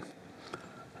 saying,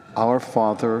 Our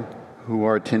Father, who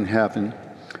art in heaven,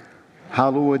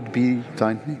 hallowed be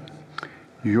thy name.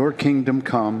 Your kingdom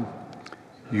come,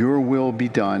 your will be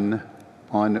done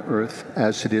on earth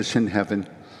as it is in heaven.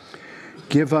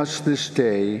 Give us this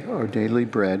day our daily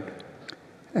bread,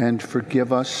 and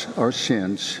forgive us our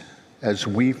sins as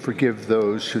we forgive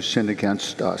those who sin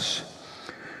against us.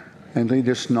 And lead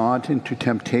us not into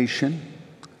temptation,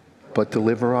 but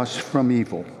deliver us from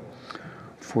evil.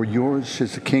 For yours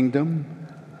is the kingdom,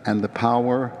 and the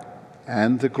power,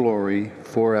 and the glory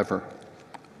forever.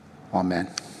 Amen.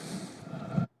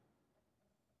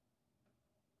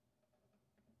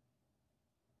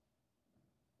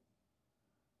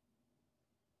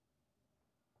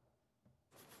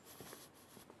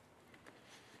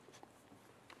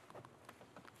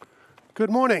 Good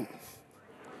morning.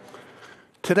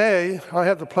 Today, I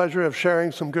have the pleasure of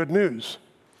sharing some good news.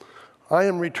 I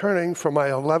am returning from my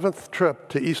 11th trip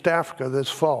to East Africa this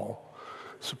fall,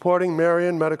 supporting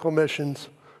Marian Medical Missions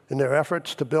in their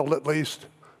efforts to build at least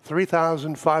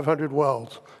 3,500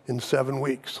 wells in 7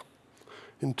 weeks.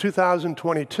 In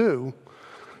 2022,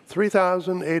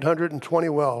 3,820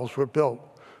 wells were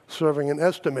built, serving an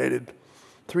estimated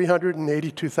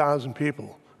 382,000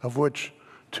 people, of which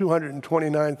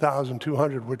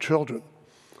 229,200 were children.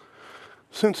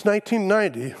 Since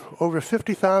 1990, over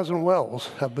 50,000 wells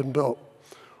have been built.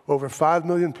 Over 5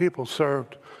 million people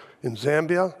served in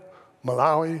Zambia,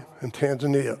 Malawi, and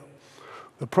Tanzania.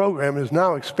 The program is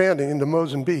now expanding into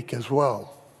Mozambique as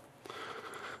well.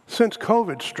 Since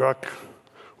COVID struck,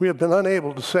 we have been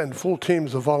unable to send full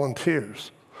teams of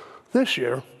volunteers. This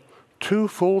year, 2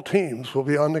 full teams will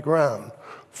be on the ground,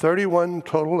 31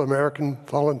 total American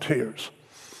volunteers,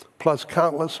 plus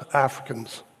countless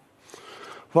Africans.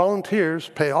 Volunteers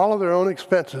pay all of their own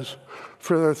expenses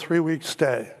for their 3-week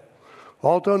stay.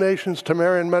 All donations to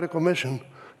Marian Medical Mission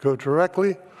go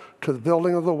directly to the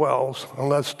building of the wells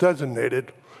unless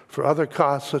designated for other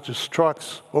costs such as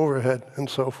trucks, overhead, and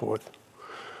so forth.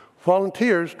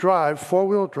 Volunteers drive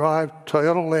 4-wheel drive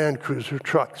Toyota Land Cruiser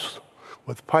trucks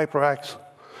with pipe racks,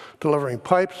 delivering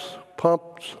pipes,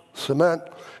 pumps, cement,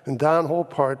 and downhole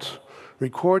parts,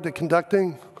 record the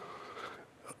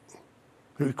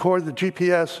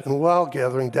GPS and well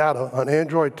gathering data on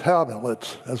Android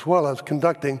tablets, as well as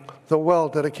conducting the well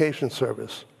dedication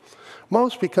service.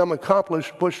 Most become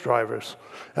accomplished bush drivers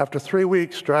after 3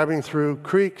 weeks driving through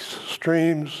creeks,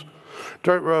 streams,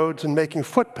 dirt roads, and making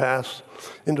footpaths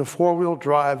into 4-wheel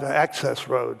drive access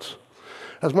roads.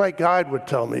 As my guide would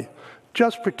tell me,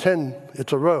 just pretend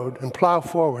it's a road and plow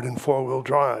forward in 4-wheel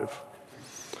drive.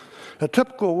 A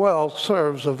typical well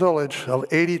serves a village of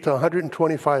 80 to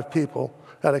 125 people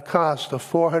at a cost of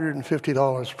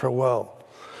 $450 per well.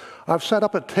 I've set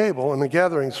up a table in the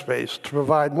gathering space to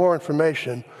provide more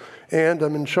information, and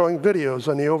I'm showing videos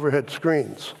on the overhead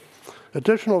screens.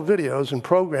 Additional videos and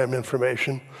program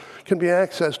information can be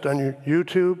accessed on your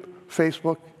YouTube,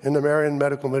 Facebook, and the Marian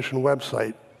Medical Mission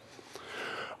website.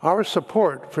 Our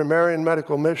support for Marian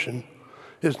Medical Mission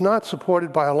is not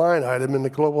supported by a line item in the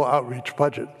global outreach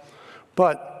budget,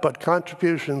 but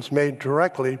contributions made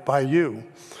directly by you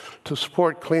to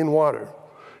support clean water.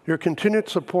 Your continued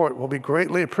support will be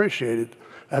greatly appreciated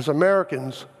as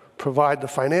Americans provide the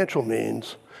financial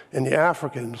means and the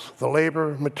Africans the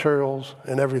labor, materials,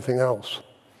 and everything else.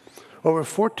 Over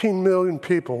 14 million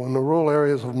people in the rural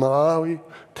areas of Malawi,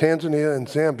 Tanzania, and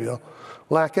Zambia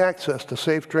lack access to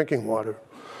safe drinking water.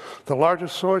 The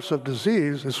largest source of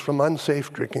disease is from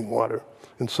unsafe drinking water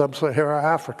in sub-Saharan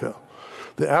Africa.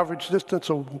 The average distance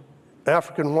of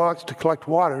African walks to collect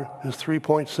water is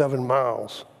 3.7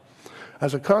 miles.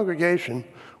 As a congregation,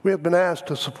 we have been asked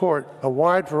to support a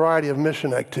wide variety of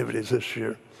mission activities this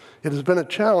year. It has been a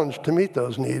challenge to meet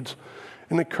those needs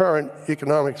in the current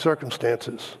economic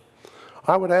circumstances.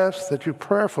 I would ask that you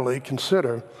prayerfully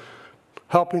consider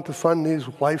helping to fund these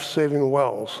life-saving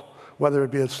wells, whether it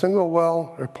be a single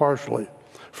well or partially,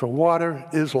 for water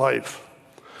is life.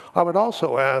 I would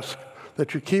also ask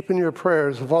that you keep in your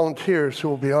prayers the volunteers who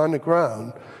will be on the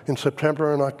ground in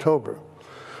September and October.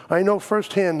 I know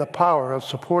firsthand the power of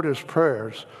supporters'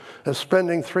 prayers, as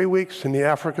spending 3 weeks in the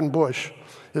African bush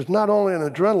is not only an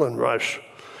adrenaline rush,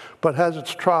 but has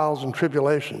its trials and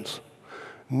tribulations.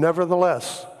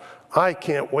 Nevertheless, I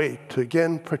can't wait to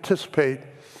again participate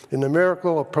in the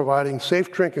miracle of providing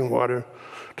safe drinking water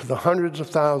to the hundreds of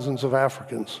thousands of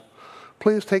Africans.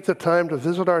 Please take the time to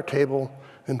visit our table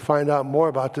and find out more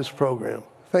about this program.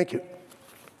 Thank you.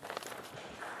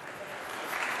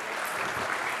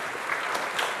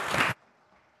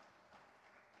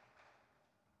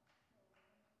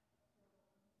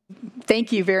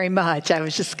 Thank you very much. I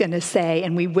was just going to say,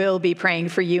 and we will be praying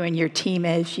for you and your team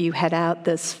as you head out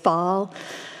this fall.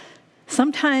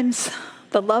 Sometimes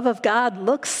the love of God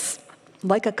looks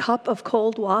like a cup of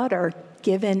cold water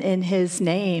given in his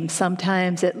name.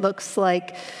 Sometimes it looks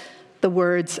like the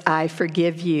words, I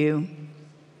forgive you.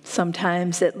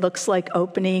 Sometimes it looks like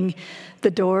opening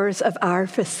the doors of our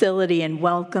facility and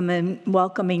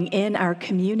welcoming in our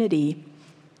community.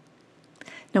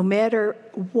 No matter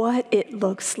what it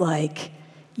looks like,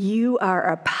 you are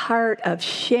a part of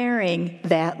sharing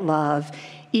that love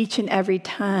each and every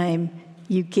time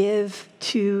you give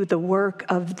to the work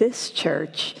of this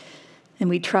church. And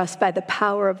we trust by the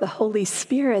power of the Holy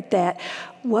Spirit that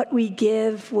what we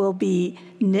give will be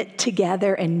knit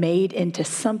together and made into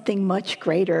something much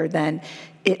greater than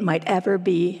it might ever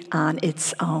be on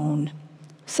its own.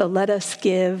 So let us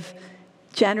give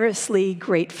generously,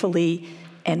 gratefully,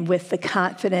 and with the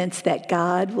confidence that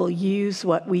God will use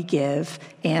what we give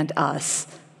and us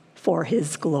for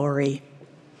his glory.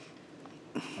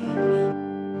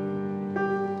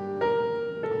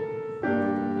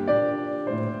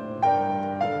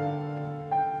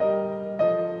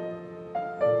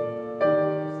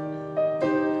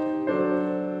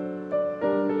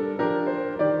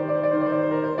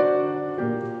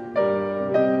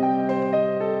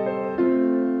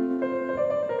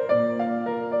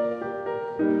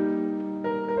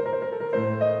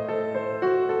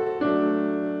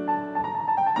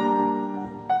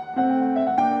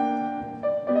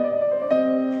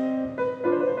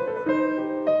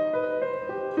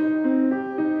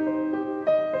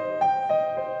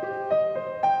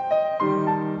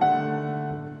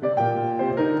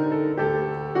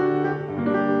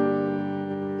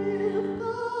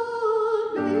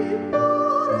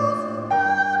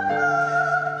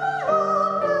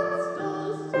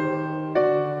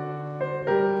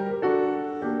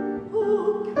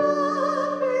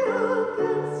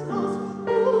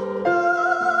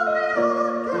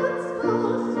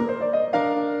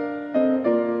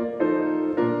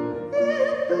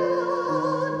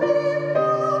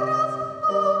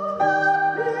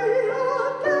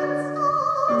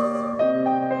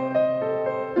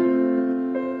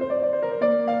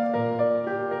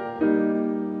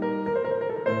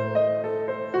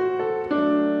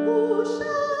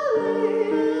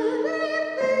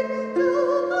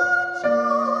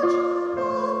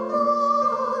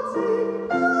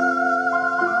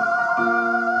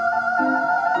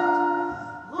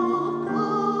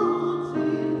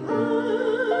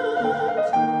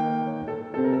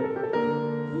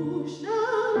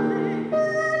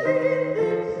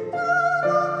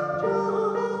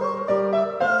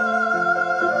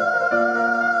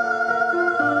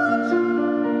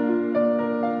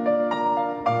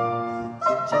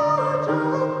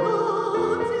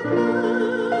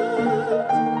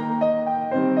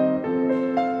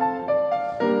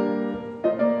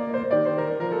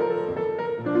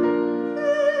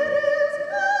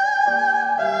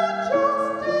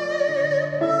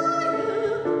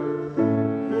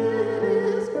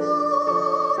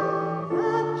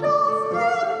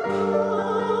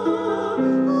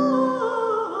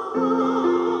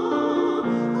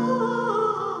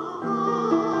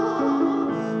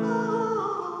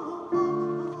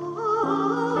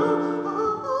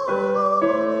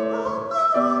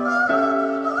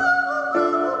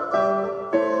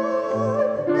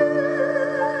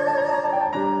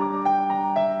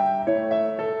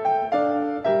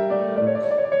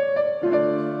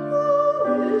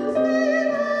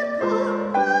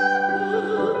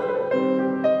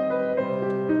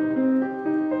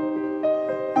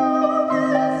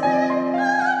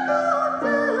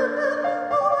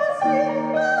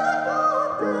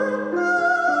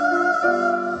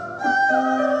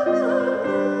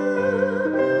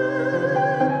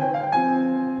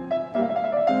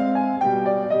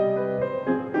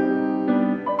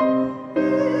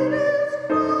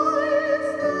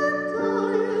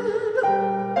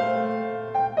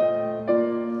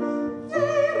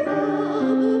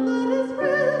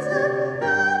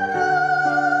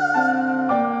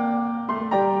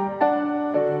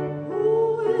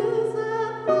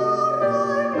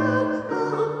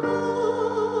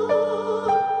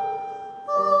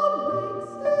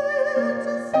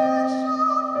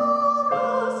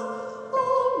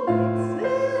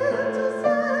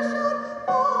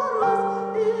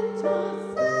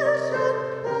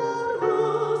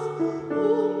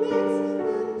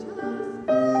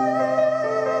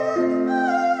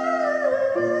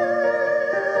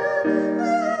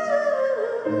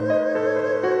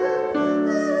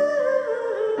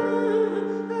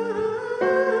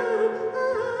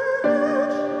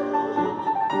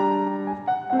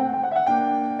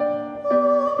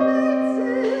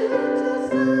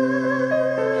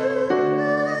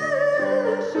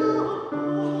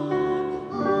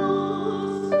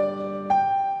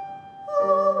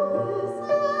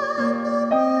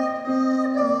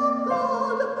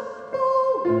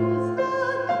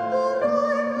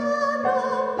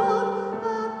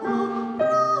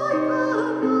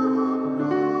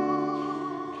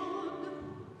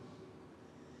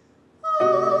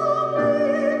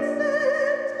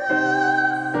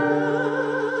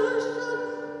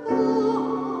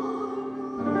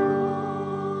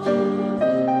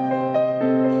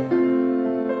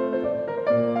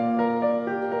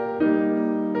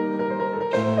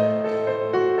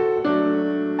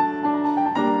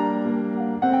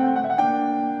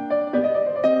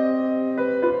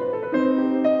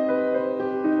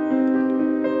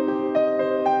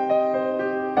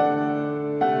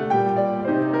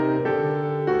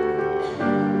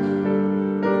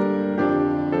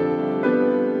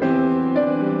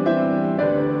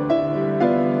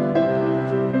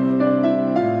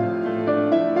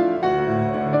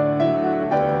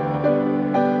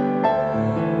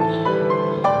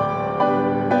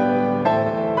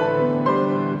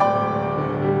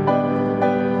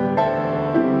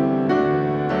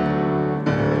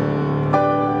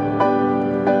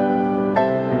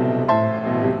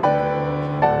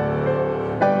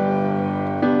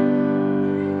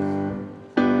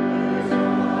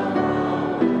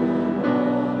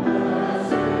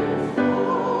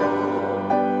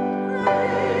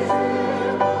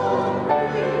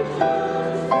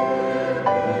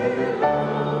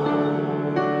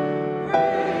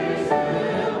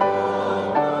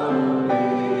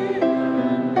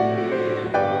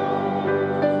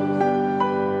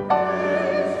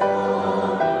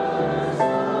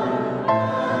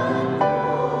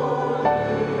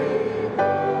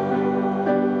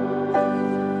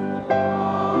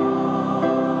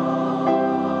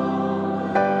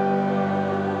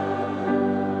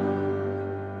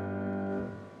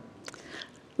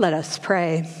 Let us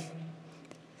pray.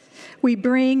 We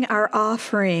bring our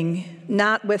offering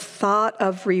not with thought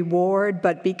of reward,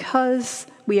 but because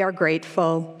we are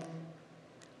grateful.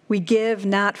 We give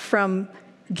not from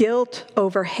guilt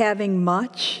over having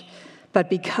much,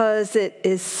 but because it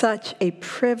is such a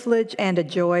privilege and a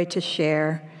joy to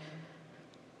share.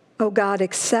 Oh God,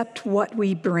 accept what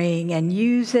we bring and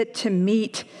use it to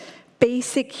meet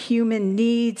basic human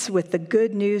needs with the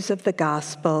good news of the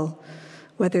gospel,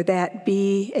 whether that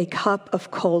be a cup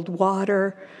of cold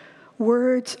water,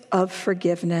 words of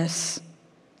forgiveness,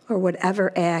 or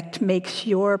whatever act makes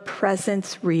your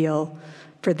presence real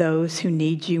for those who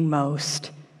need you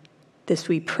most. This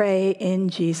we pray in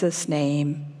Jesus'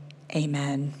 name.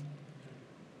 Amen.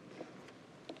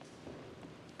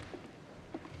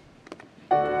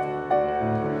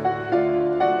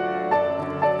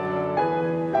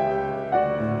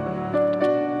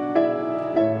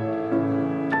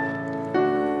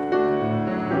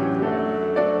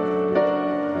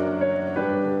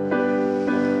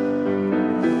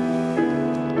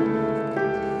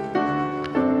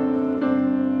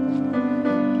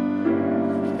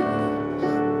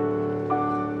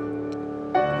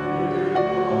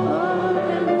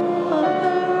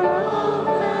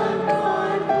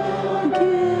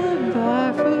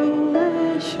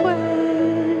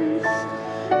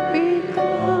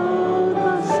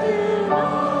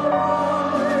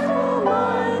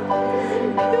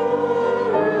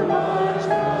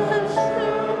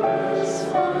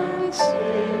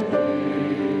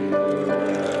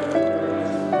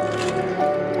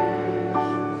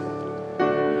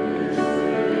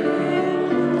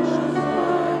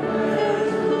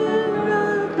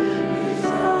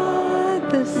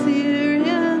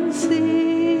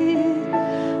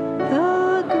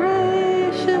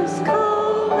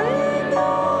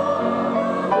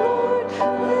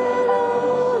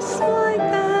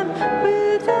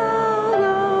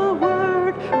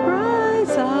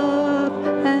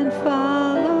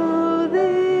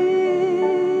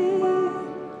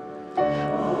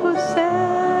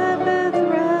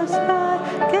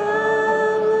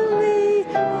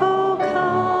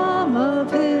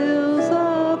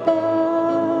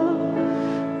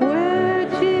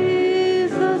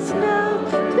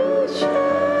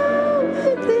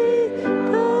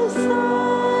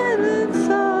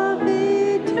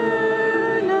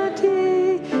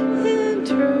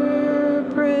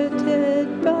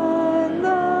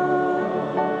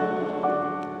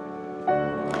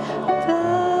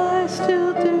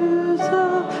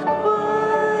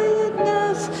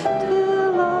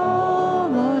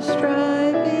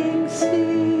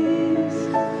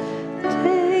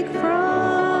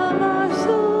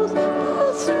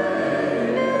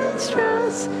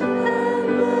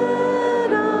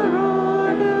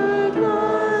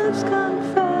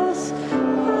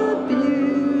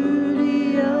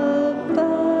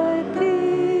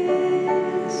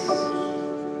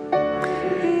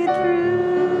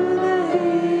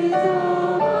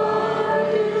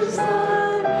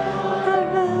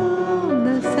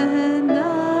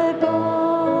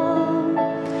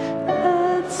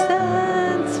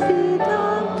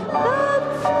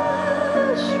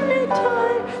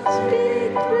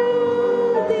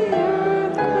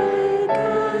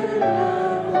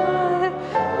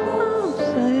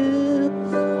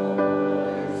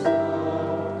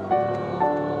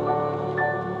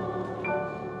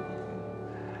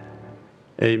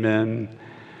 Amen.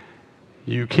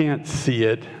 You can't see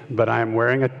it, but I am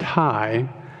wearing a tie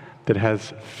that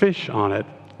has fish on it,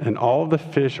 and all the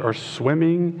fish are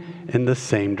swimming in the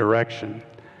same direction.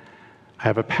 I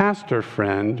have a pastor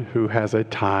friend who has a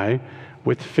tie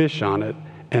with fish on it,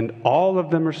 and all of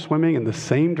them are swimming in the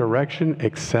same direction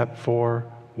except for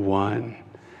one.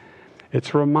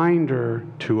 It's a reminder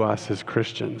to us as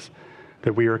Christians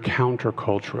that we are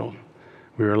countercultural.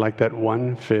 We are like that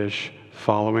one fish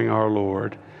following our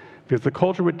Lord, because the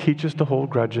culture would teach us to hold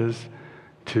grudges,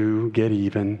 to get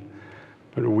even,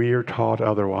 but we are taught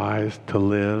otherwise, to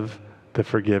live the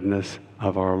forgiveness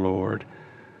of our Lord.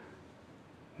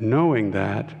 Knowing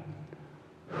that,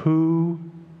 who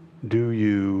do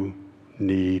you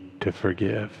need to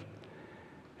forgive?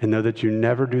 And know that you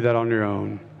never do that on your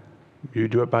own. You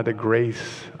do it by the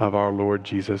grace of our Lord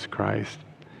Jesus Christ,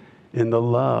 in the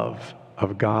love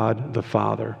of God the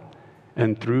Father,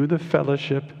 and through the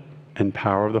fellowship and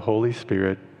power of the Holy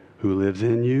Spirit who lives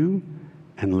in you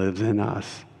and lives in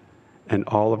us. And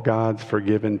all of God's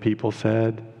forgiven people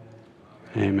said,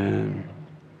 Amen.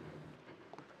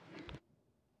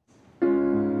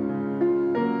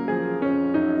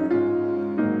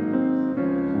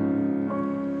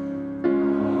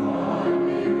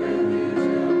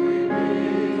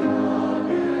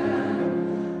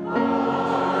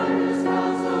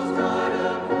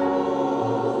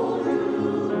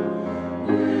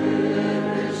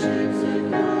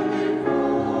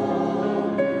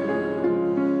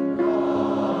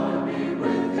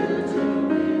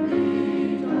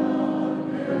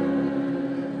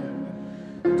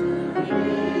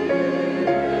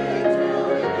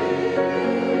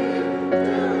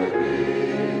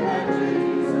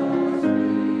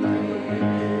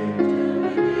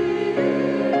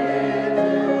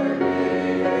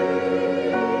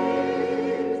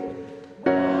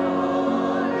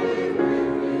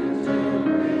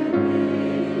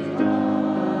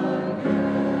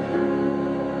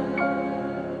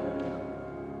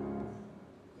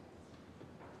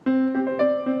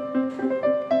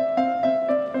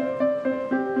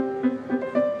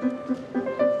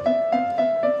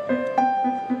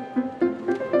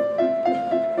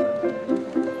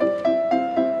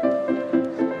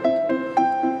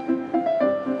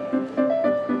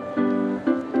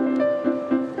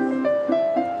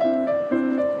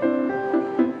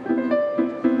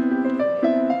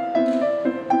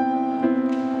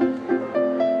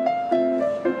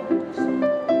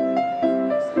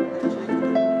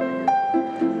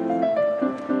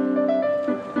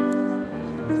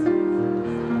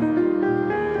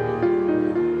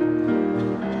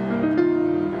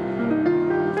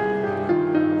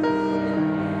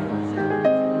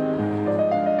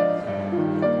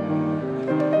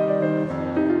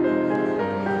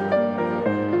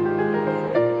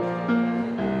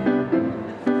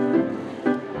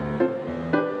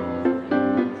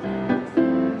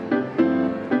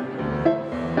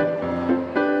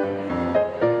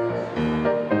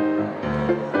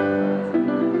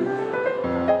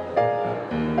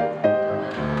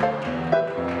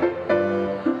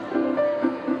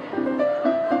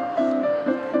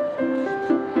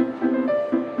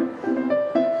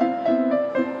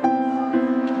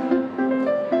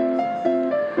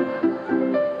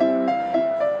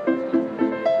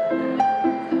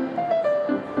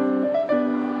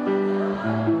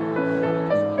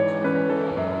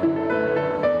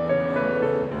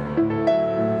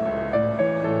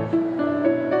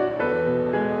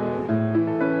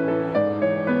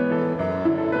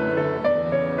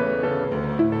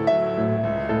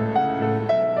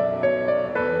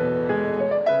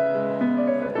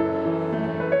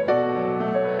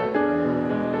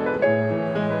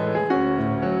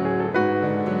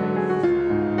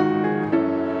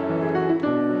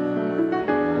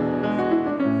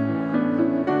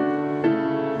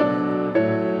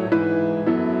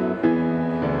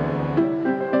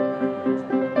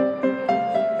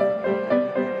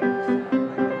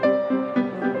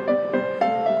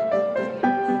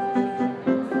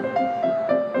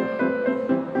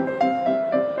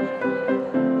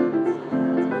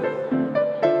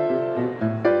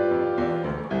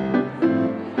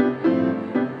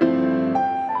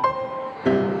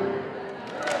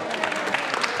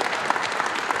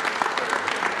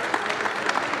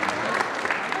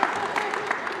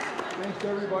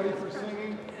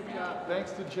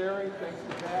 Thanks to Jerry. Thanks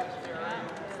to Pat.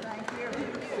 Thank you.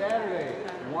 Saturday,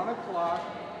 1 o'clock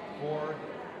for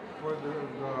the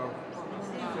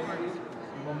Sandy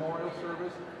Memorial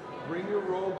Service. Bring your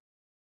robes